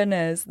my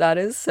goodness, that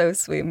is so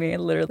sweet. Me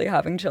literally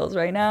having chills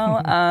right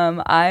now.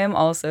 I am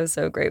also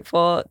so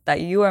grateful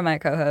that you are my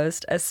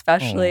co-host,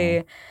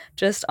 especially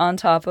just on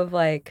top of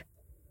like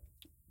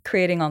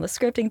creating all the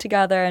scripting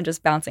together and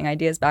just bouncing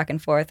ideas back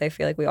and forth. I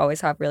feel like we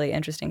always have really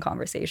interesting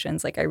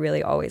conversations. Like I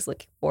really always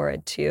look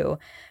forward to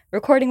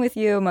recording with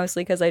you,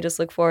 mostly because I just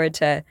look forward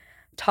to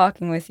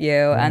talking with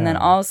you. And then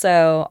Yeah.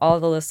 also all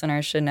the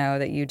listeners should know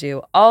that you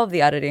do all of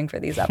the editing for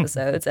these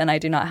episodes and I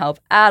do not help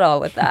at all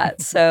with that.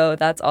 So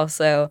that's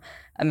also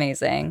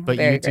amazing. But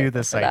Very you do the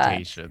grateful for that.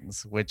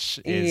 citations, which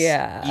is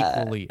Yeah.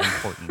 equally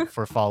important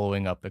for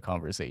following up the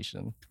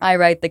conversation. I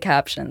write the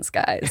captions,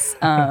 guys.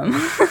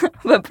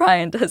 But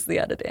Brian does the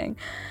editing.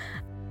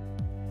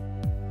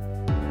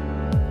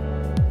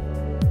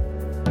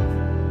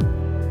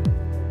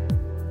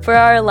 For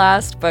our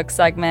last book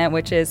segment,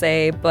 which is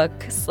a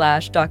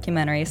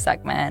book/documentary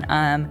segment,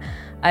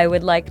 I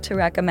would like to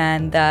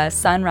recommend The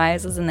Sun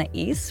Rises in the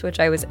East,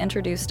 which I was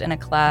introduced to in a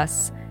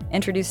class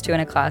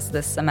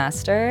this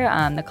semester.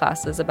 The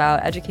class is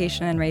about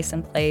education and race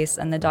and place,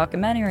 and the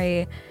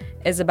documentary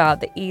is about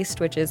the East,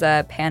 which is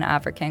a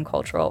Pan-African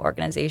cultural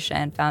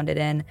organization founded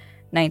in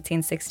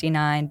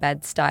 1969,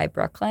 Bed-Stuy,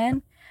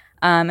 Brooklyn.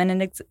 And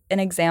an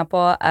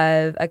example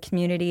of a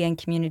community and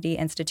community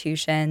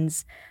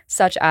institutions,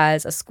 such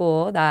as a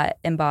school that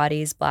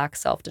embodies Black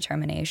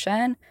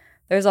self-determination.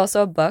 There's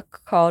also a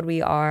book called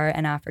We Are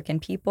an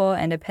African People,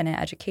 Independent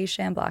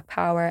Education, Black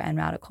Power, and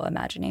Radical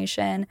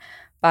Imagination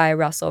by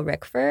Russell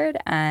Rickford,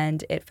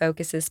 and it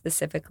focuses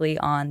specifically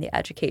on the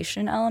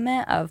education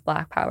element of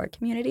Black Power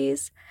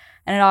communities.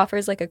 And it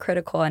offers like a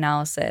critical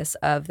analysis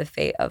of the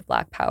fate of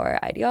Black Power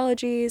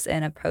ideologies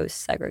in a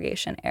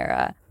post-segregation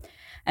era.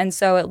 And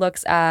so it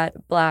looks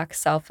at Black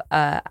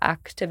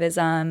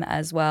self-activism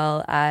as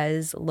well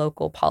as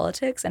local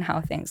politics and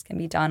how things can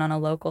be done on a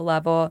local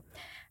level.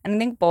 And I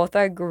think both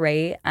are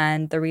great.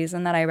 And the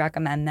reason that I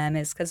recommend them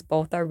is because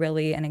both are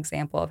really an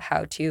example of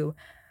how to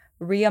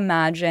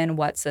reimagine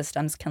what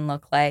systems can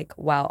look like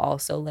while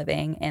also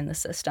living in the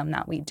system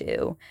that we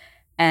do.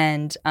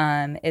 And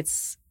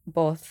it's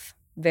both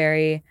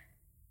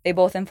they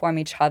both inform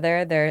each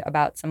other. They're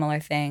about similar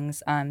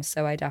things.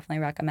 So I definitely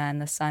recommend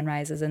The Sun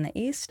Rises in the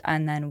East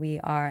and then We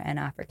Are an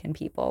African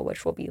People,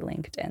 which will be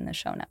linked in the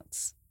show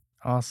notes.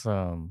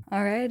 Awesome.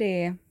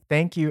 Alrighty.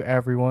 Thank you,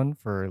 everyone,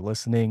 for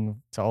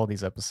listening to all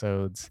these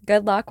episodes.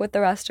 Good luck with the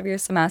rest of your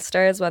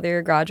semesters, whether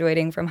you're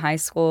graduating from high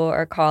school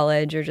or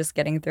college or just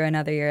getting through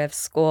another year of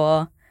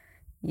school.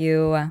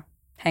 You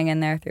hang in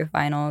there through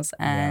finals,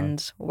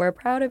 and we're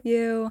proud of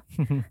you.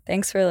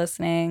 Thanks for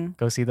listening.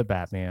 Go see the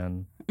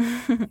Batman.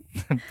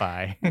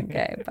 Bye.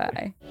 Okay,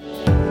 bye.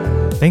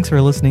 Thanks for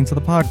listening to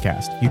the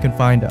podcast. You can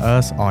find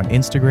us on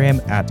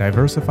Instagram at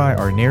Diversify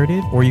Our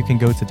Narrative, or you can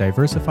go to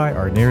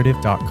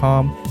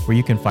diversifyournarrative.com where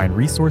you can find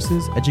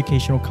resources,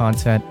 educational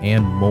content,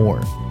 and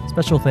more.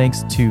 Special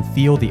thanks to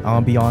Feel the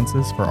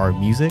Ambiances for our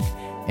music,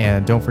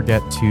 and don't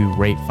forget to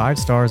rate 5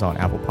 stars on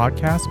Apple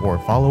Podcasts or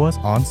follow us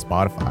on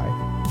Spotify.